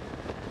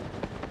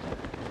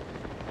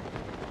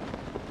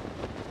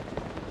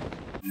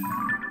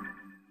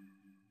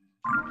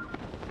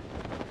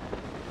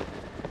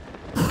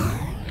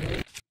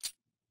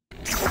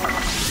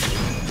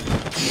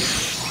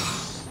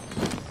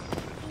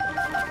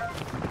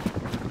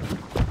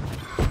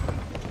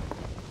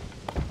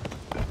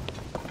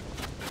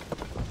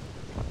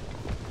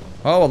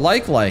 Oh, a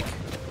like.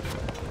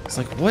 It's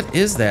like, what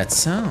is that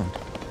sound?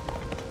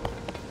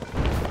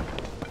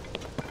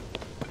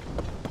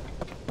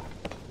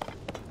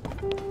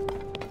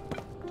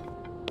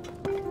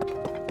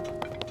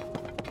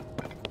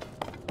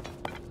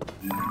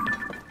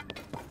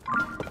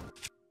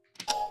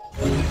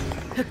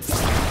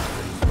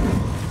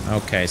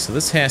 Okay, so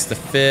this has to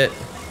fit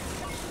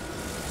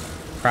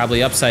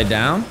probably upside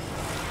down.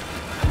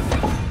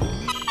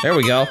 There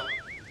we go.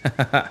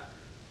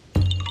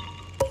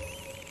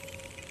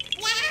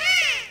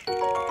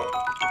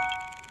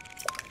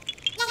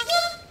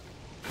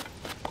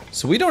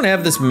 So we don't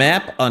have this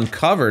map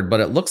uncovered, but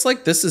it looks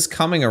like this is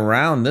coming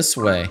around this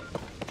way.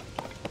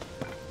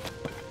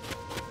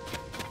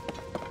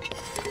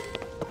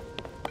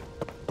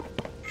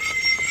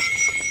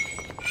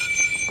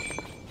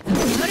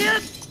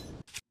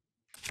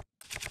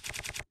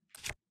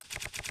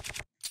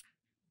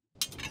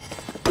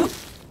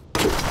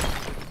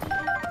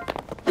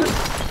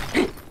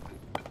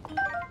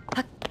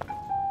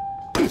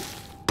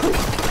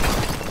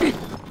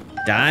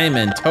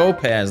 Diamond,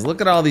 topaz, look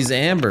at all these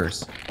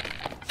ambers.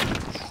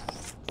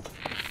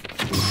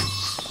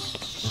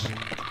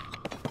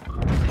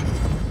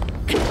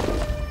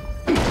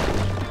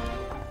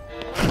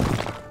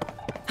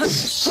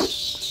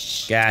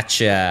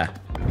 Gotcha.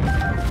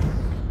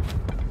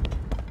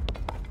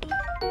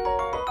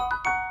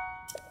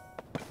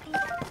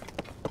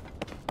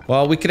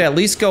 Well, we could at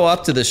least go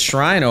up to this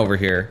shrine over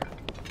here.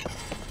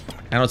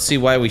 I don't see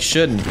why we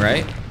shouldn't,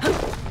 right?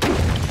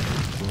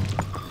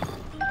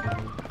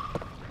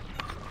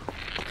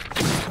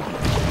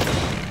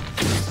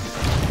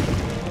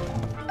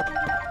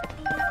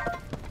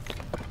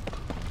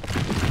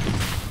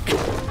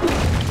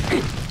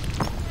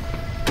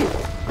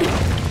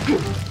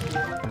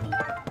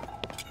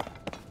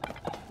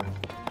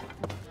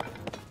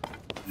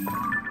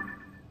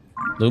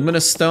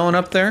 Luminous stone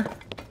up there?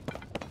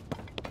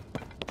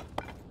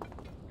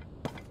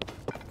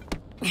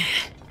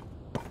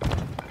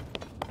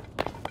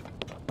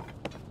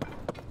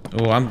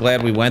 Oh, I'm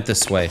glad we went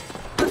this way.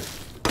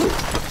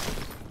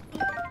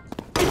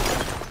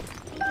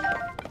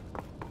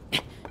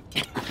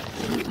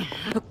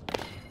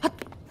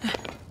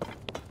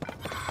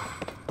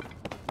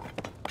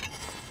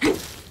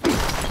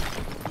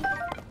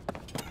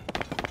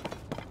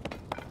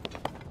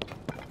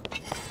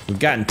 We've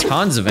gotten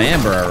tons of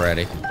amber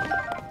already.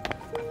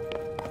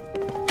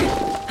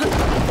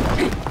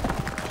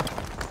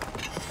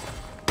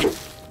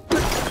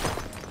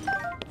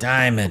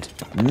 Diamond.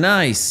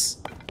 Nice.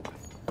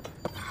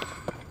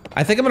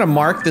 I think I'm gonna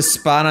mark this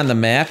spot on the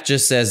map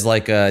just as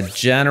like a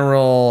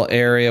general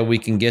area we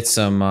can get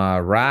some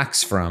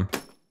rocks from.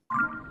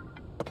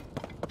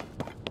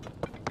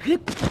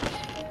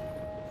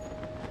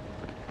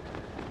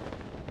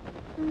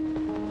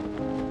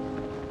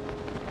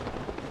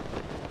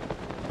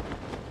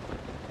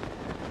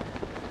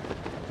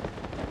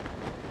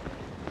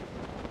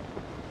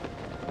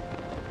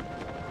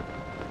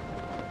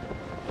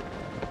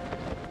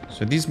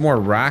 So are these more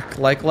rock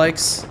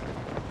likes?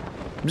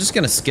 I'm just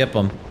gonna skip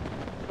them.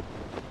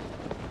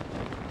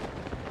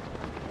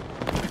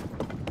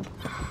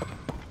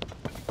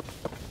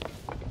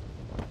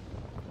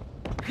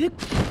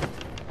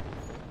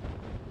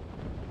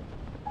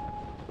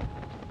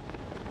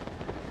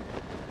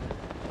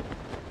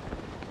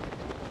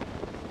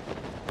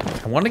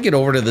 I want to get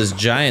over to this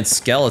giant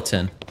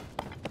skeleton.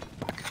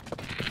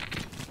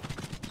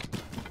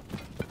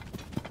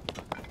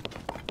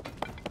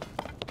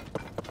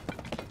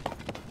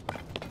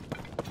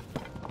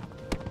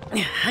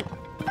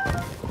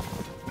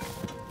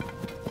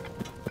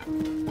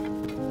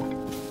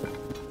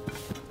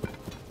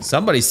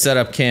 Somebody set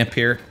up camp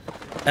here.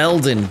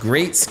 Eldin,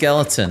 great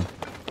skeleton.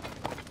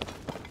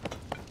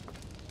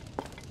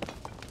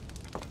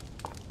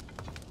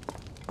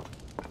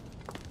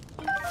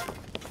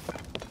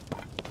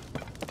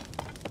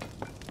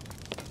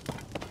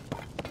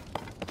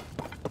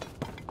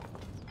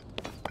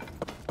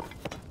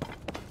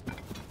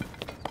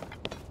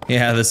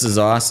 Yeah, this is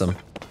awesome.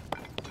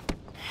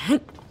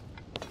 I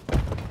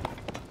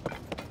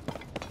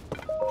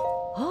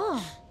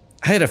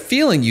had a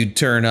feeling you'd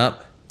turn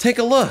up. Take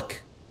a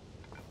look.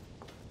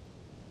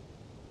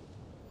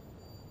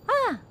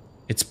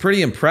 It's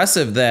pretty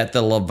impressive that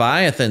the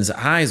Leviathan's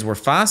eyes were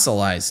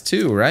fossilized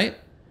too, right?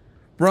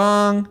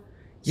 Wrong.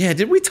 Yeah,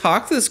 did we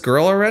talk to this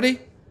girl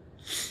already?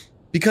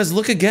 Because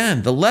look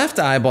again, the left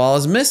eyeball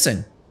is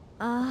missing.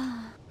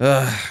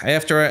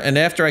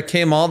 After I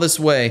came all this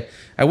way,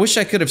 I wish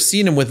I could have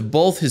seen him with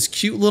both his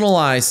cute little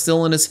eyes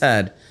still in his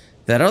head.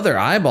 That other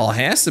eyeball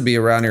has to be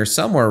around here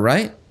somewhere,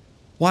 right?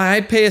 Why,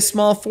 I'd pay a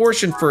small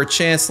fortune for a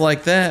chance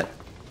like that.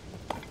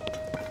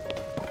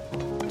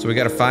 So we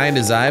gotta find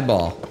his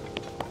eyeball.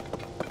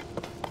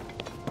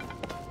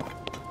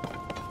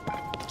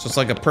 So it's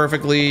like a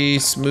perfectly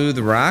smooth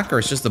rock, or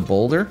it's just a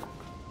boulder?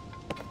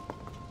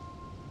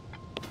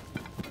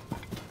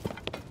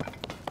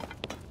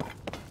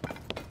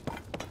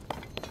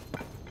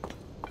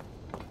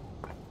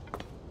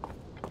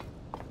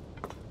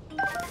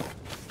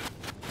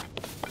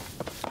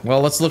 Well,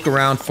 let's look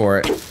around for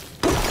it.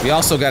 We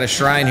also got a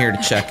shrine here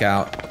to check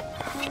out.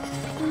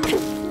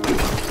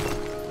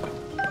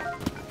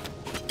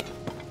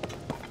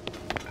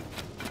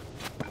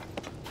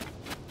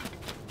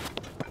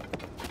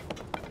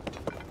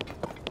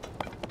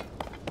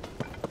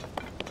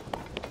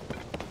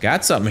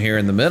 Got something here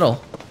in the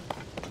middle.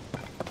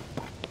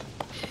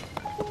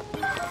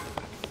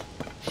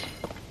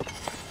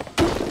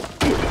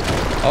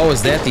 Oh,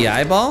 is that the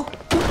eyeball?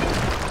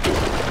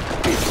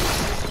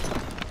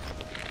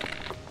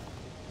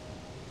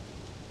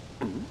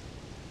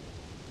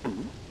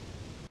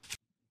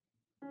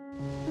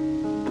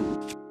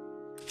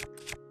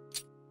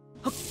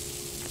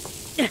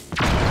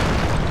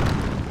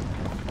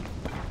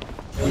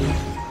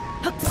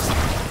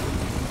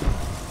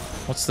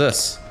 What's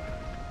this?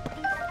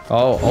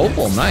 Oh,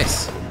 opal,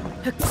 nice.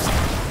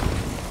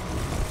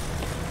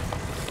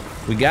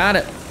 We got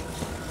it.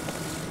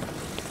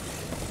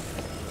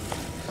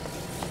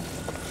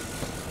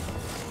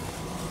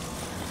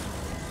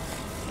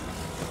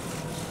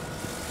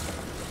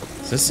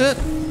 Is this it?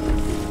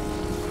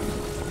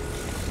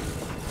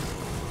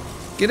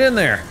 Get in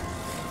there.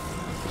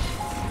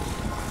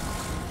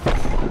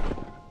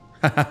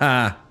 Ha ha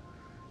ha.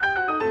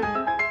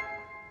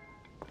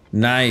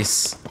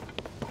 Nice.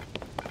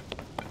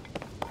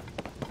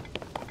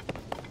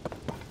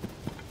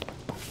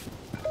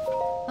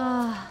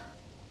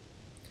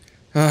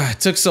 It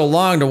took so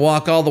long to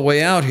walk all the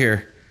way out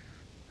here.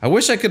 I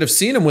wish I could have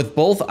seen him with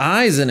both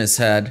eyes in his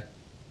head.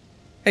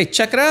 Hey,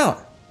 check it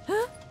out.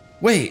 Huh?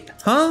 Wait,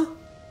 huh?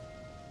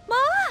 Ma!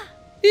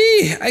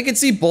 I can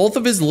see both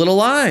of his little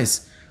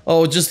eyes.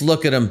 Oh, just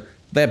look at him.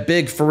 That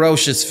big,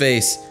 ferocious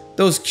face.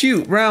 Those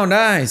cute, round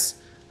eyes.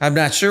 I'm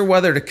not sure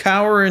whether to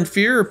cower in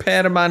fear or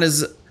pat him on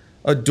his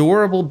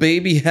adorable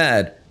baby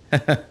head.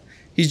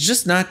 He's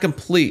just not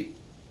complete.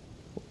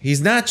 He's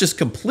not just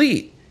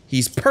complete.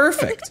 He's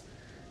perfect.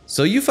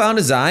 So you found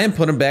his eye and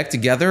put him back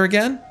together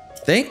again?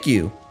 Thank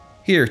you.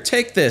 Here,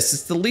 take this.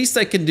 It's the least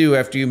I can do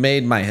after you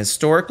made my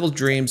historical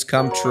dreams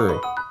come true.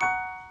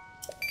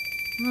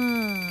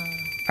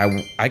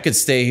 I could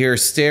stay here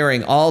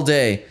staring all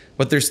day,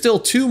 but there's still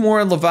 2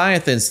 more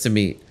Leviathans to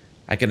meet.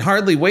 I can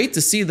hardly wait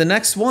to see the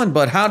next one,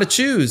 but how to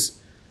choose?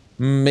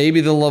 Maybe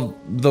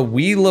the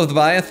wee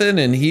Leviathan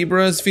in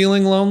Hebra is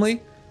feeling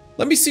lonely?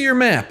 Let me see your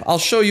map. I'll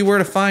show you where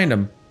to find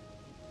him.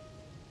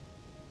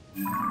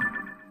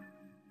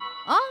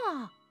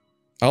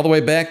 All the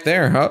way back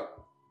there, huh?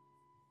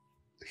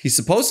 He's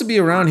supposed to be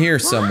around here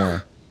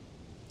somewhere.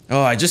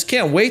 Oh, I just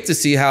can't wait to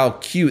see how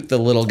cute the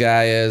little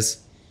guy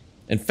is.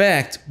 In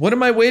fact, what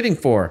am I waiting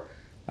for?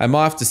 I'm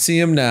off to see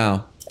him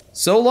now.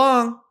 So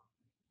long.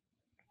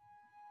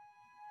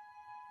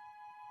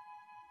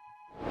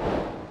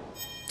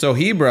 So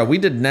Hebra, we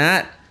did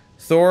not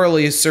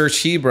thoroughly search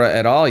Hebra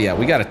at all yet.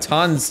 We got a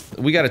ton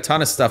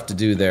of stuff to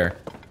do there.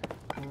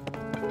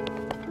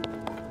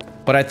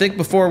 But I think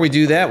before we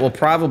do that, we'll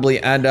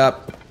probably end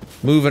up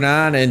moving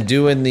on and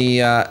doing the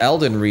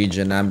Eldin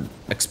region. I'm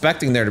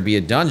expecting there to be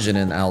a dungeon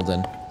in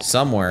Eldin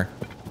somewhere.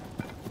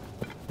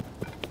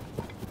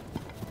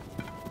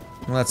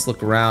 Let's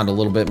look around a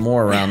little bit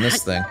more around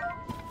this thing.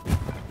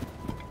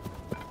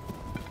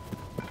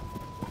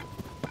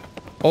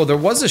 Oh, there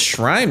was a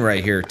shrine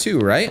right here too,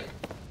 right?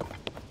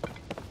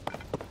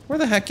 Where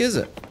the heck is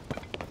it?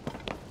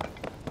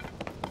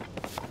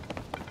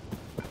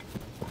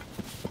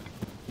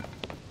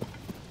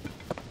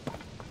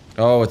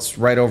 Oh, it's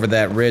right over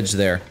that ridge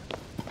there.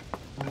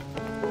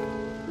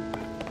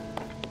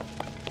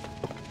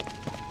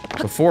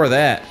 Before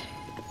that,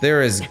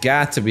 there has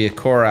got to be a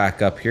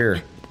Korok up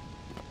here.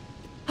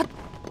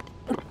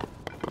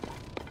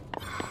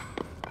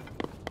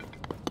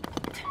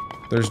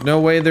 There's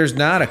no way there's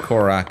not a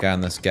Korok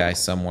on this guy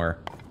somewhere.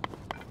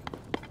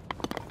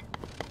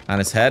 On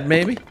his head,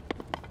 maybe?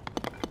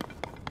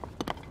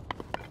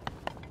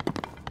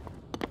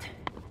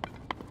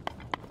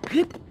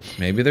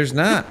 Maybe there's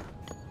not.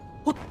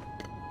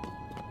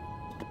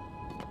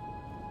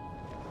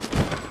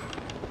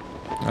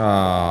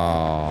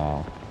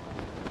 Oh.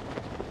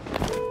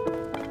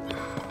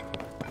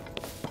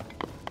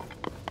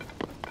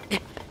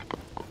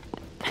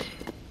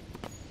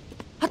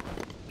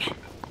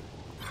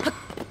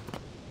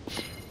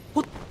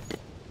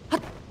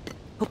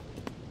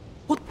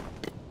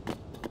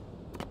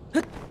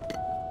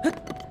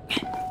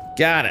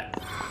 Got it.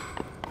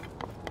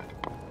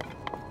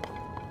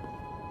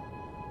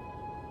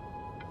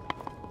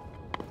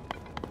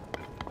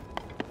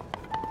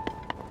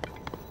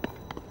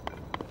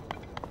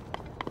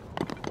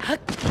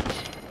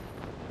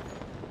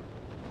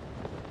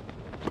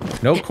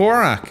 No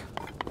Korok.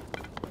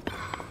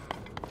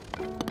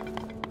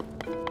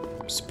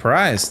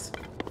 Surprised.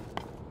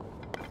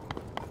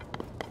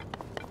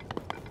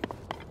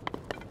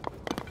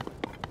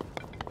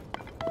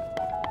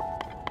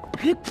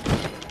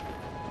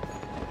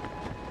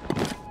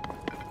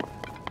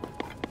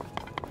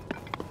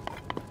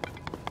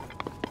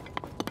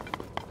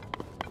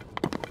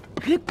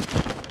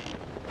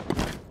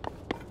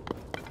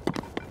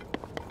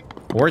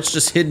 Or it's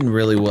just hidden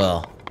really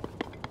well.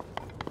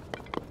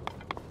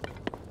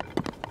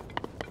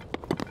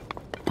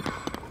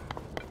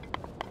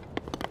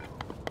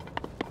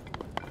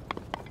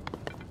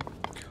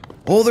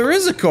 Oh, there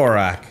is a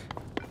Korok.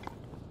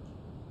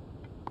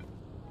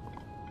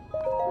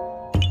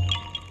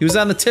 He was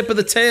on the tip of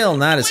the tail,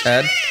 not his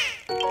head.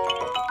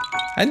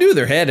 I knew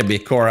there had to be a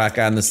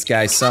Korok on this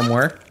guy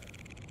somewhere.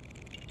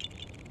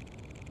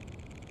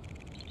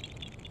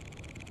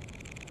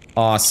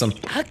 Awesome.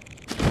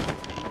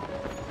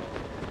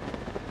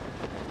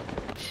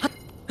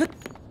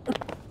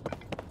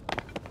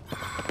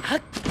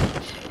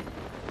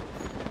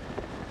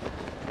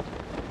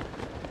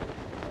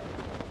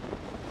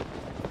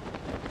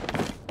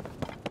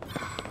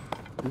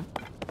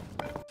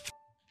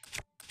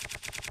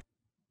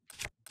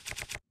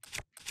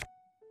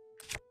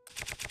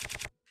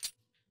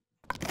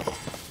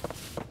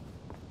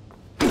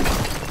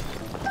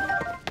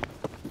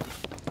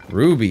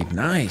 Ruby,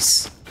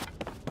 nice.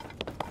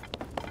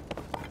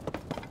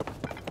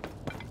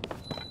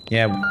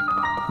 Yeah,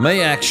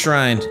 Mayak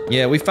Shrine.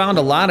 Yeah, we found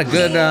a lot of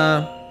good,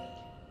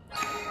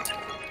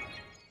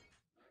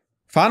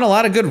 found a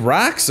lot of good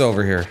rocks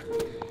over here.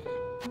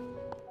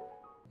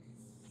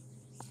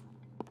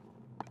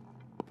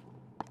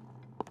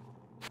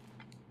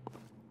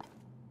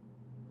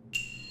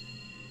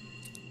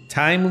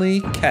 Timely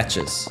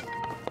catches.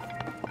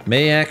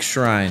 Mayak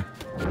Shrine.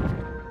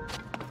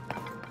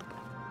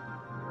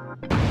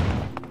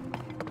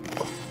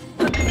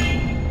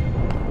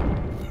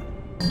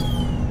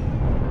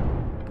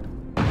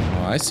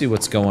 I see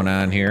what's going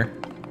on here.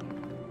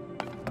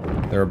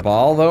 There a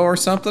ball, though, or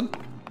something?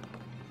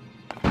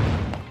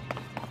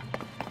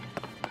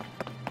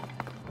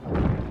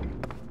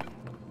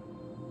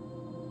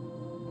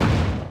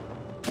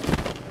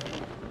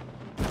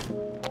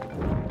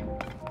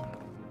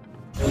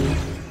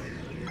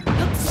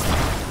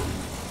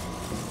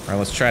 Alright,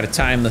 let's try to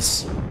time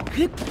this.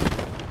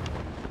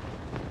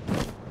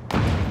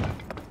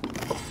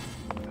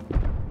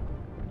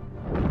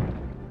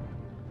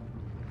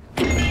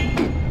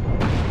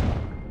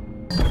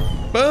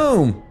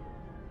 Boom!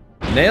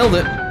 Nailed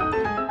it.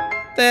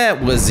 That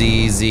was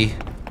easy.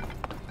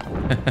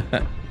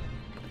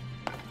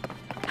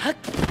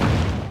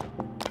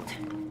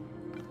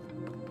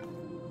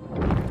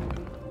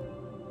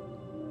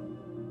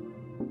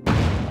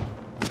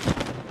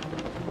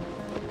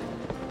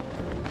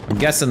 I'm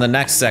guessing the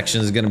next section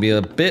is going to be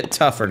a bit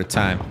tougher to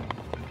time.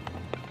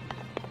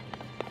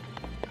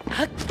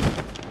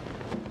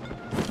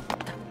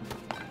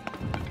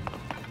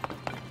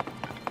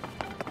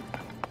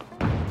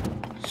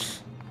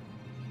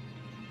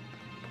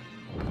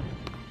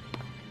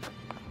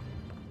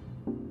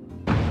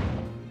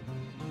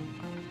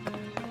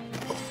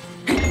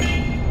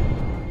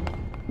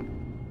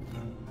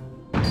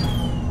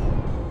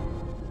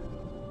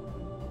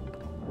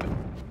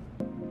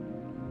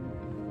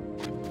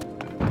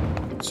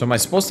 So am I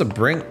supposed to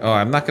bring... Oh,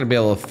 I'm not going to be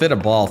able to fit a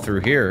ball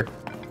through here.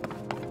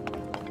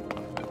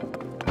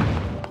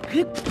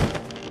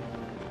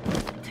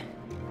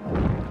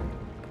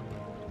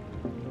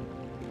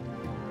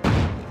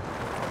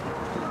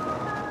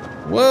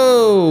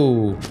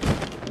 Whoa!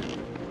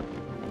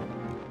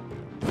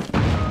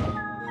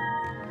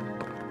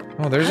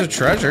 Oh, there's a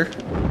treasure.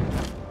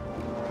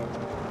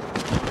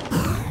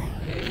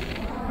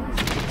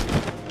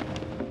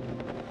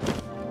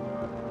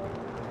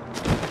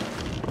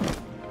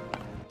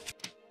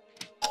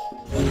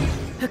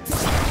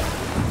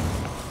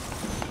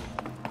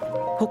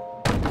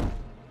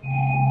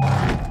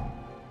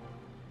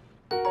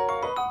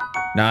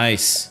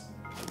 Nice.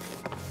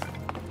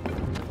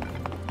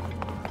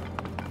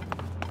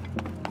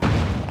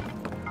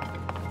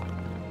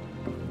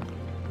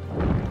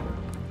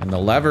 And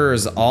the lever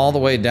is all the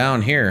way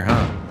down here,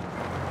 huh?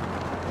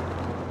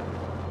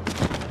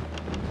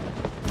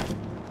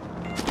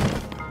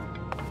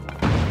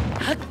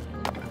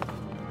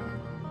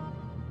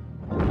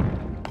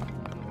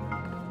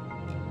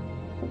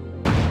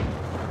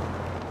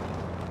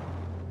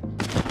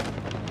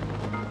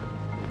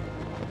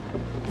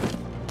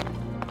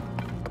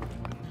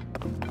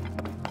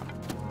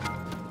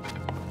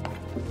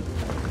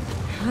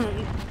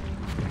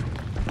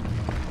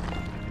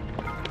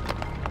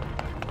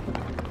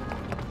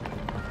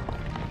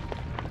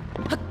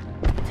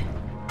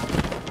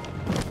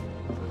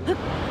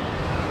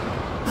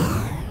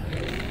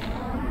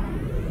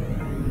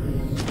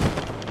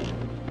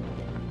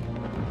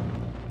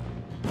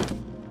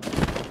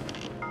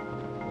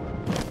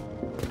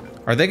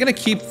 Are they gonna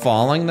keep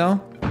falling though?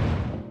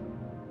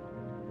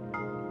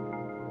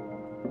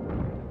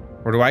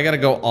 Or do I gotta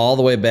go all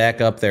the way back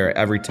up there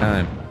every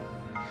time?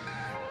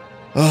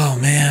 Oh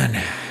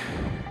man.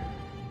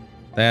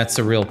 That's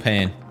a real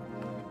pain.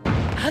 All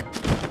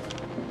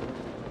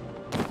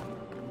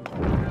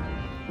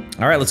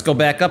right, let's go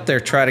back up there,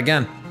 try it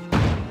again.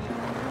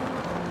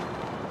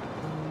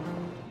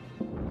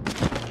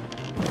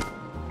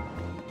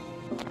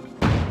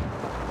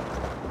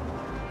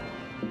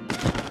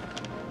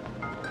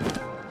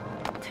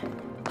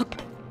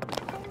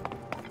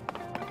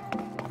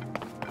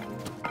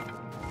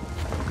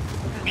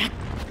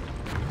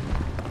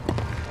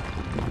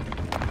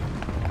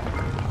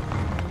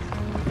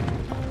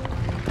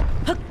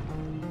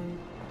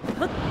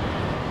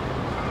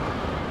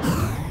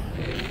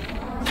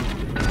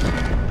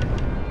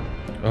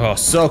 Oh,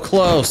 so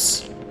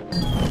close.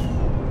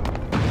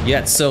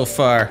 Yet so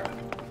far.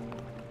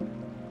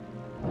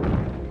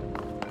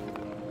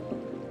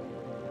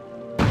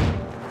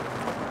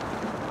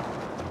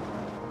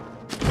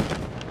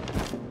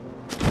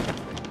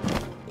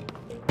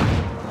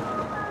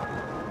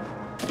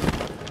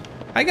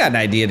 I got an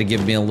idea to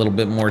give me a little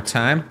bit more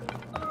time.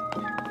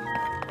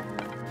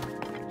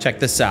 Check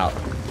this out.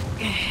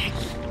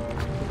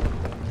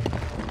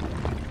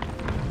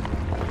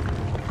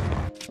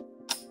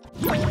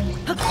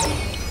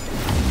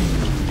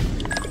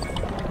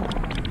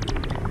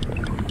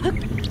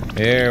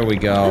 There we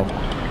go.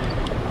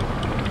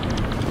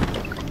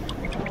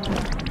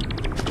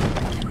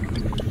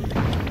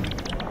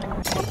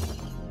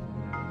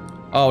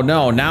 Oh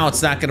no, now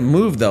it's not gonna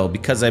move though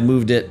because I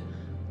moved it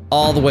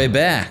all the way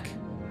back.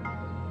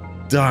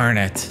 Darn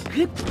it.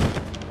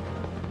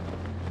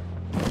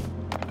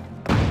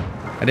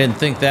 I didn't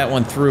think that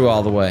one through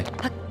all the way.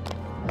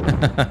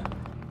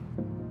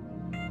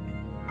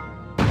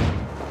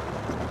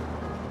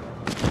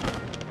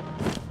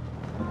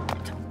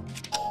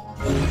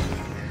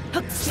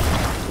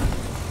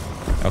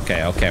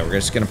 Okay, we're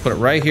just gonna put it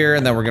right here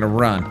and then we're gonna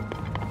run.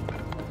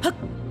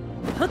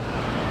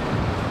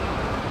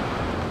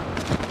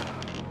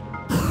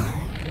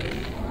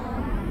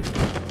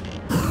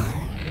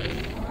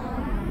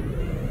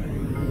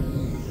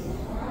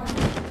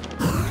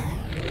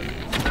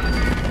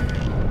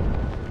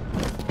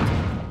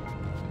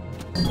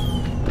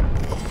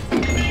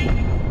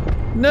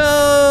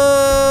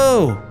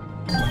 No!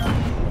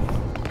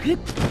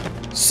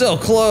 So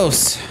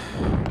close.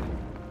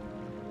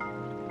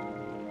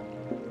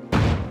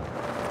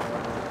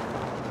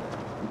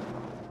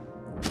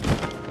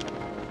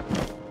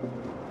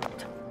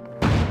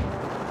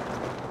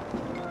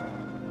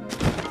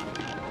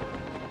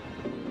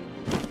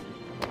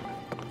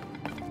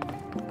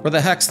 Where the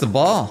heck's the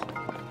ball?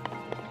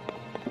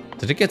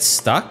 Did it get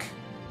stuck?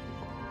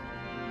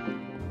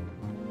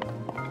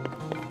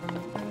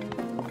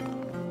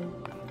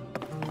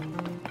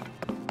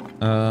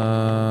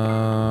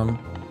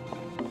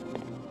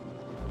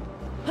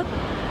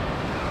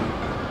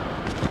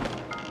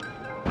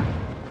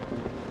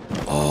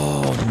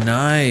 Oh,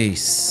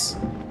 nice.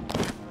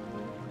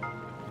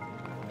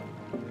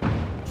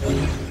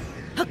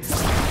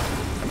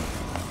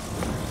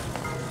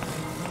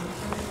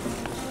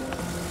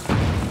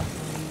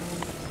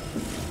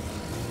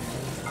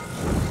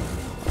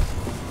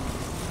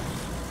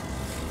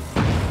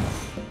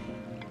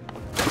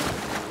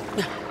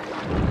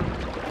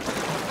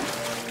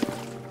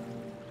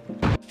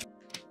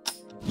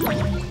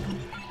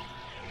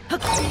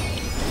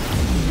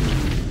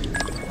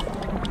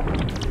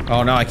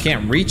 Oh no, I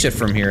can't reach it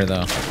from here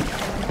though.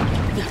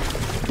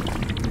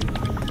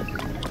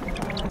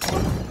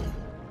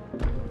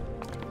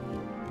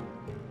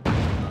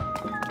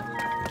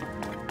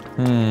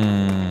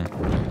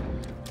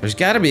 There's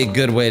gotta be a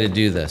good way to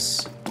do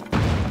this.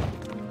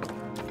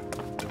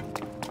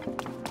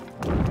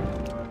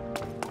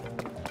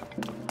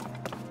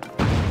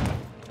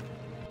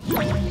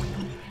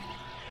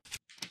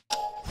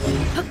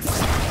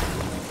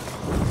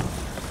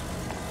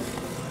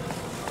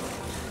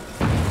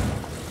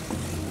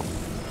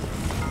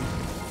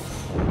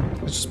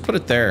 Let's just put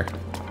it there.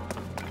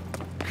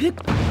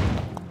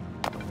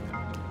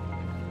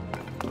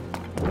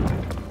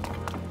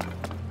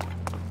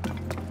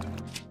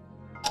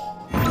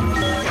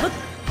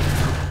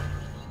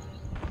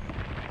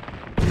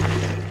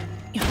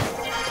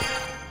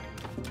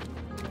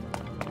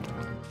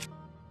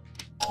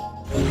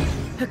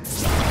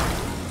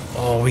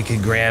 we can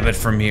grab it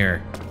from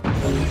here.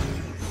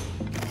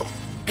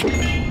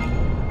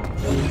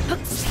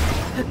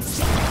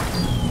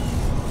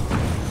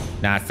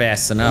 Not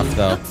fast enough,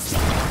 though.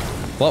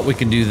 But we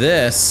can do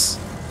this,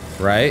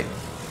 right?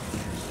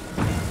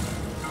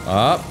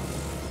 Up.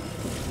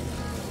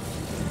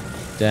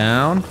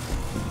 Down.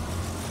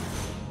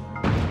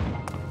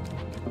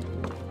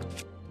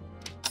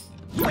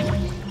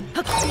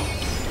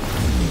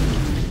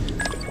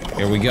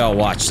 Here we go,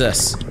 watch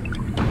this.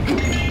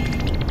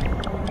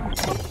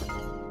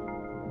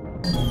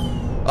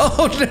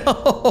 Oh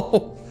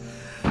no!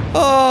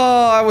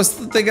 Oh, I was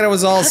thinking I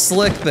was all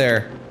slick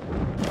there.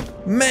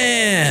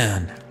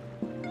 Man!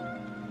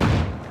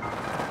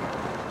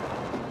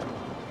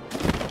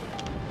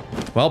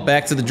 Well,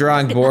 back to the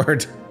drawing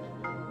board.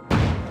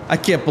 I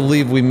can't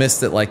believe we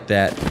missed it like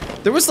that.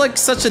 There was like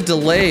such a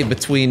delay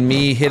between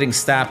me hitting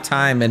stop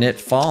time and it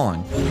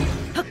falling.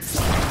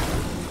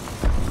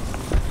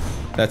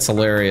 That's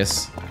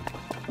hilarious.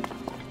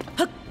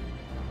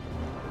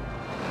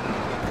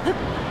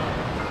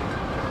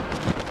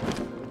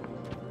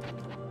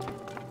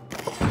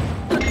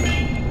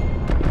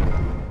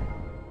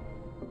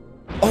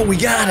 Oh, we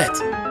got it!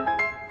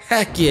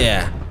 Heck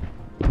yeah!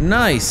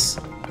 Nice!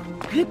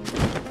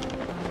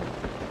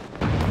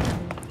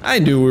 I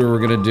knew we were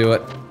gonna do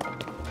it.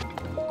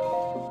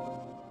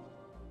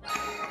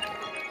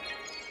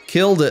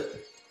 Killed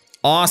it.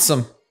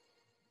 Awesome.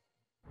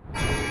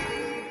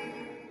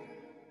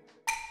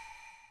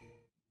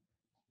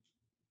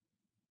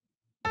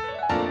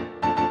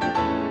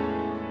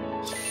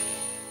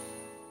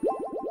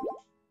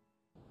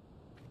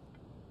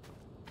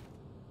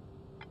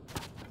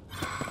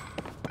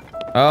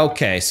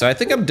 Okay, so I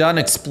think I'm done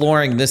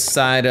exploring this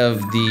side of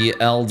the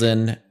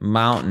Eldin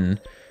mountain.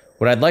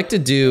 What I'd like to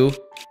do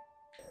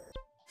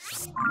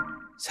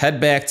is head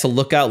back to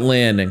Lookout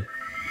Landing.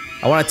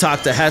 I want to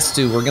talk to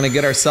Hestu. We're gonna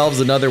get ourselves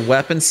another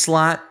weapon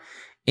slot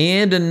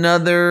and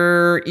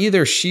another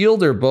either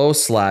shield or bow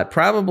slot.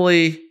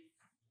 Probably,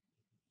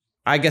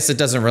 I guess it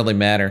doesn't really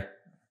matter.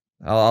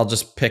 I'll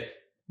just pick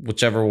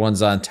whichever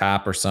one's on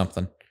top or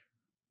something.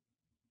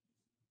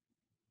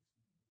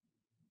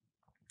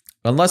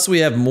 Unless we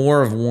have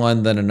more of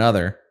one than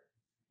another.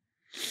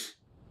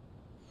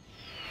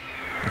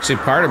 Actually,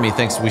 part of me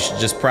thinks we should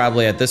just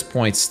probably at this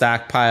point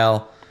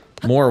stockpile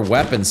more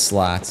weapon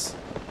slots.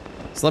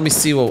 So let me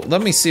see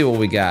what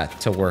we got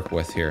to work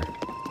with here.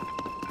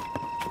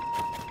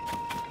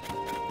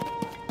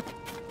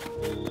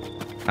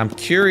 I'm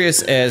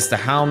curious as to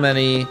how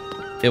many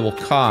it will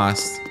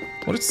cost.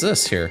 What is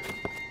this here?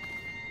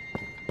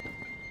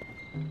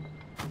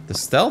 The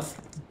stealth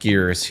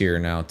gear is here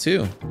now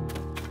too.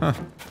 Huh.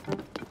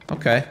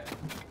 Okay.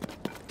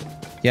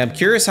 Yeah, I'm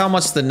curious how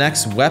much the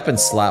next weapon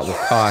slot will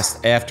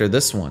cost after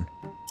this one.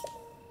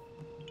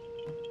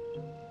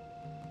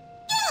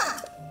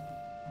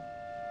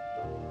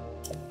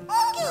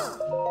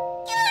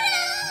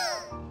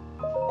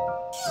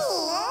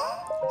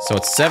 So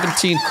it's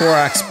 17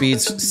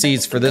 Korok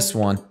seeds for this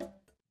one.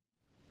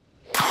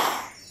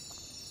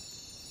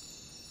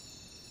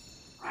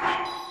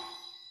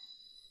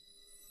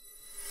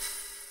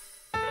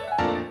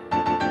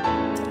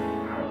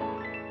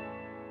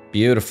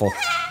 Beautiful.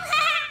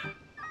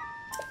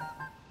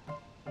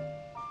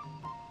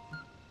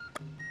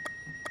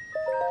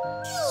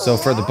 So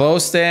for the bow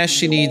stash,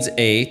 she needs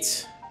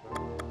 8.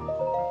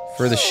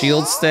 For the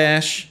shield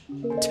stash,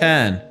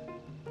 10.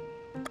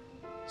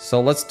 So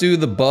let's do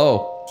the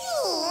bow.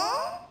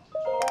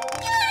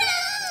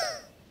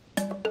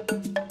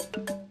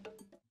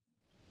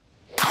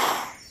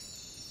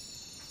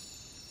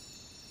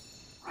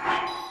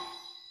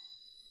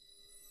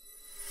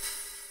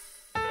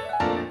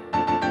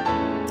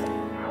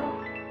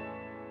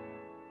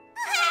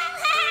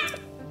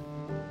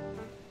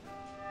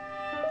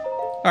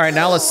 All right,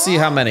 now let's see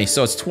how many.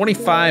 So it's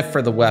 25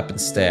 for the weapon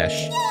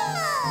stash.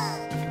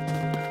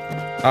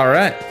 All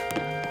right,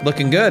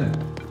 looking good.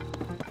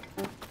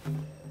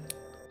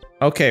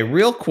 Okay,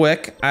 real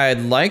quick,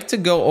 I'd like to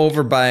go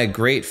over by a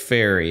Great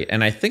Fairy,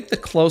 and I think the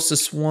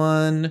closest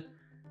one...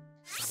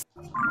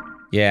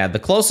 Yeah, the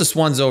closest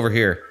one's over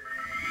here.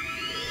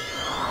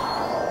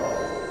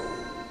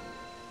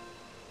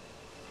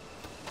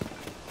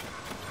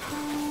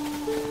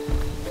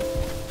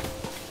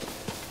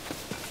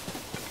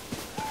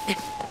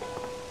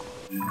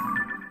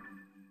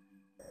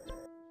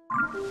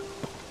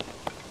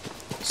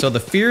 So the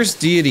Fierce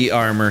Deity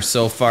armor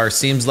so far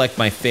seems like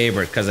my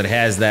favorite because it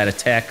has that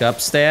attack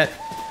up stat,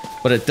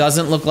 but it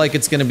doesn't look like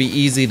it's gonna be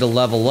easy to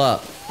level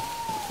up.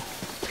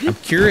 I'm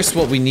curious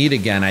what we need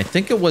again. I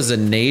think it was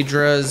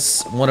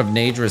one of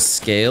Nadra's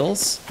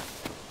scales.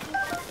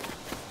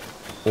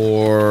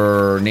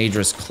 Or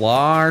Nadra's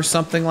claw or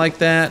something like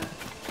that.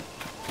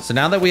 So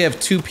now that we have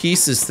 2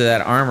 pieces to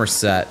that armor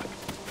set,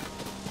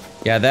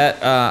 yeah,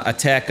 that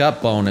attack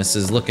up bonus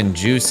is looking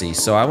juicy.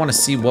 So I want to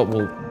see what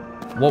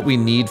we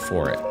need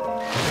for it.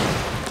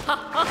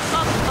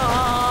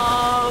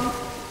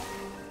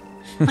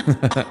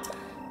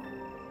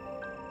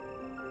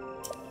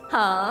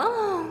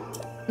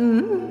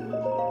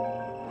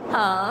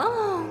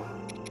 Well,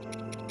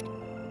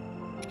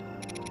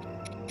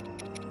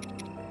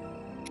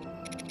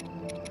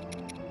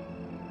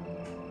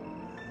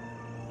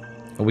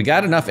 we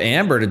got enough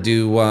amber to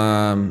do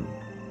one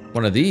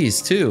of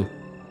these too.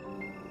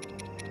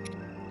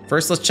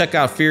 First, let's check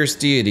out Fierce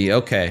Deity.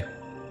 Okay.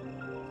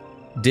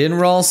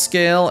 Dinral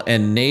scale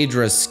and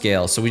Nadra's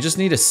scale. So we just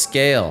need a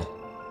scale.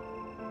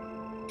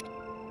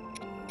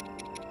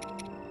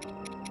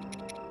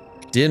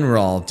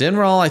 Dinral.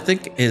 Dinral, I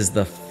think, is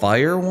the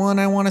fire one,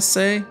 I want to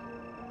say.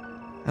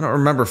 I don't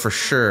remember for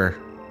sure.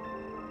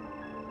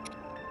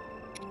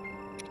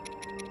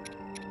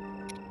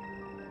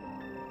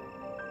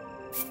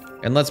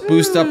 And let's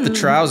boost up the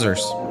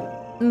trousers.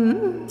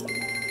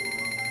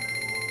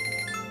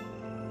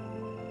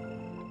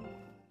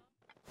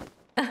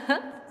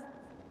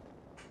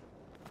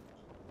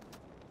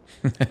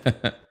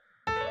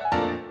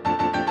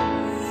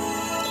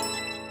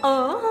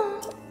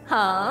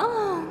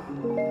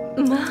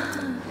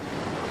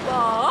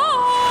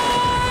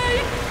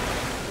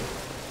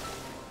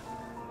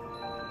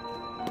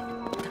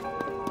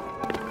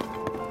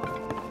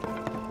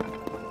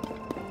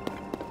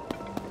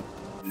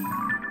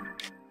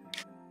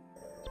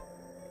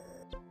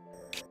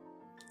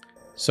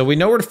 So we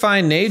know where to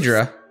find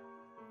Nadra.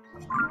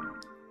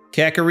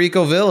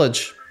 Kakariko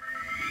Village.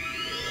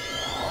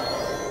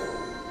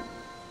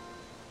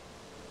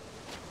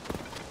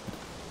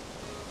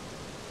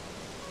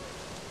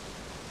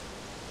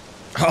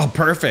 Oh,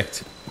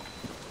 perfect.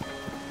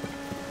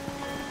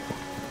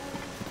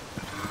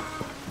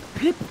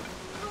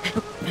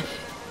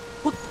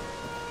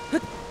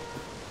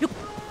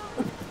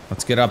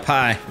 Let's get up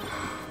high.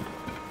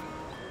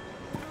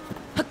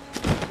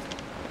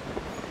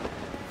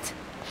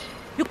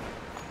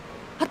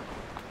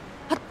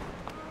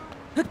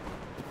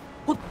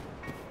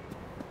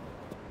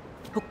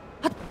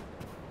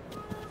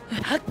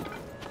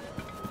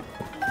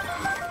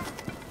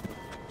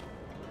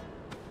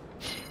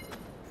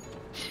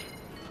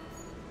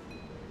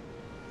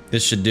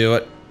 This should do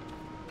it.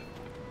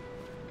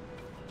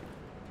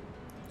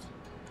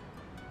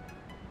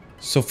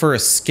 So for a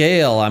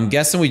scale, I'm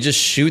guessing we just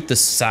shoot the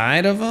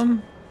side of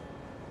them?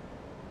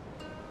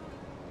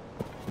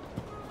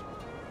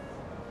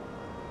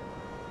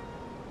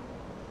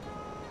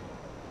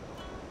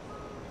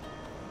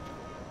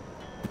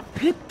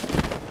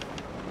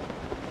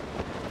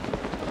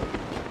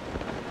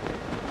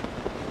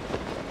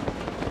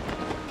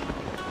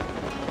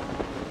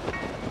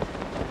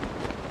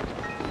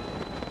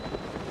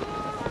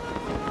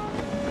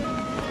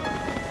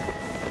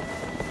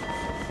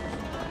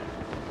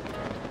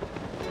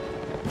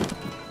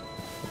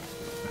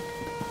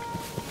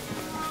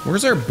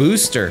 Where's our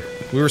booster?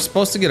 We were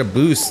supposed to get a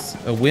boost,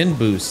 a wind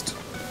boost.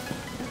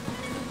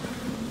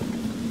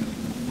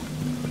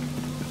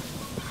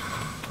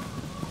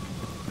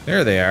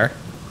 There they are.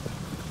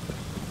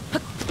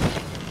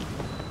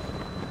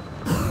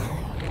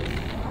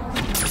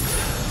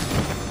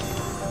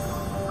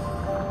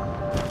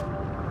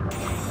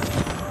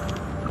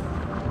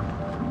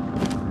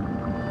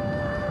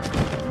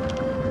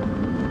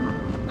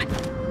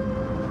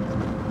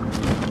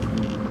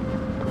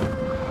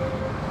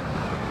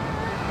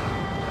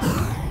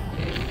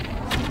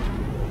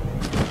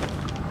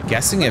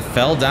 Guessing it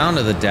fell down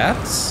to the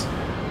depths?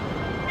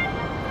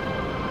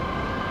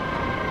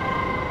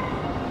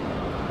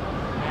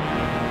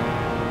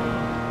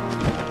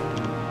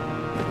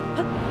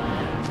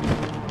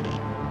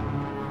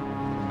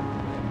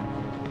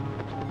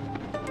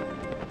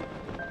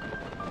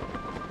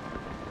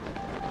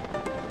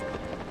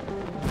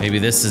 Maybe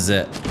this is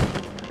it.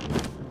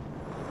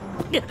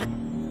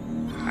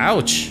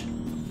 Ouch.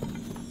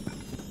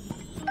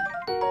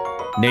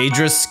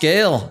 Nadra's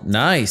scale.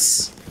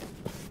 Nice.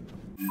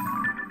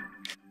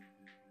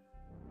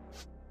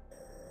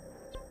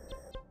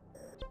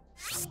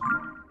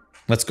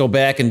 Let's go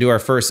back and do our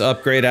first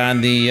upgrade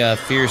on the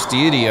Fierce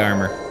Deity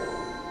armor.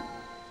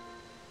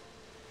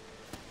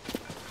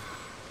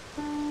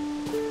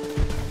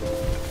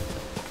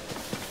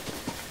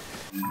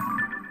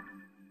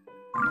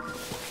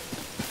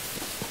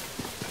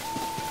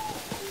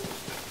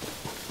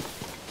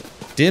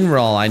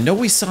 Dinral. I know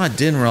we saw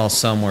Dinral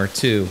somewhere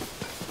too.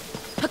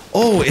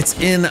 Oh, it's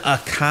in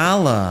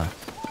Akkala.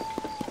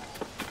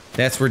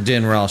 That's where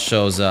Dinral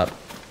shows up.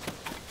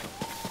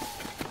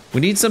 We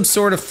need some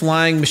sort of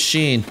flying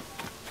machine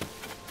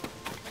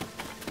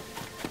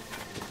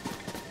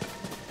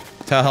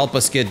to help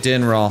us get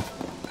Dinral.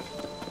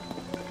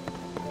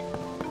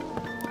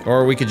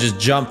 Or we could just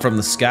jump from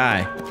the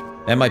sky.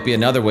 That might be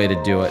another way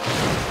to do it.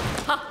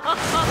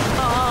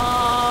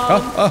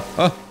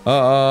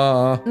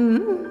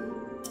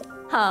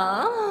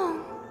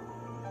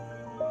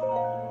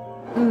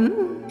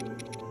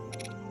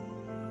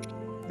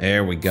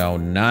 There we go.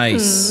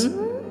 Nice.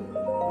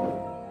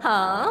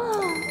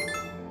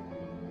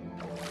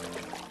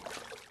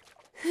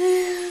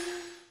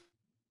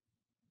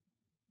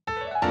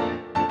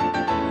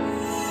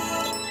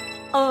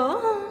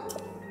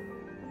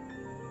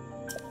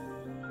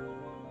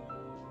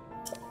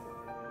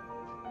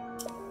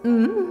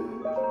 Mm.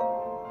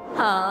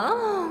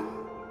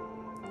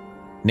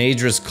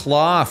 Nadra's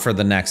Claw for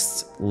the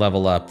next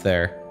level up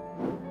there.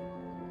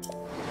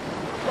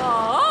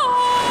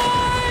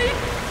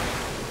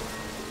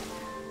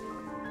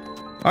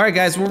 All right,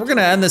 guys, well, we're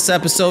gonna end this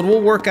episode.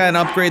 We'll work on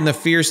upgrading the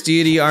Fierce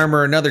Deity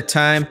armor another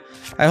time.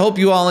 I hope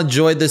you all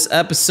enjoyed this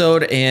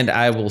episode, and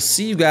I will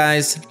see you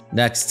guys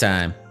next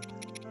time.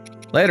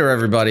 Later,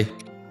 everybody.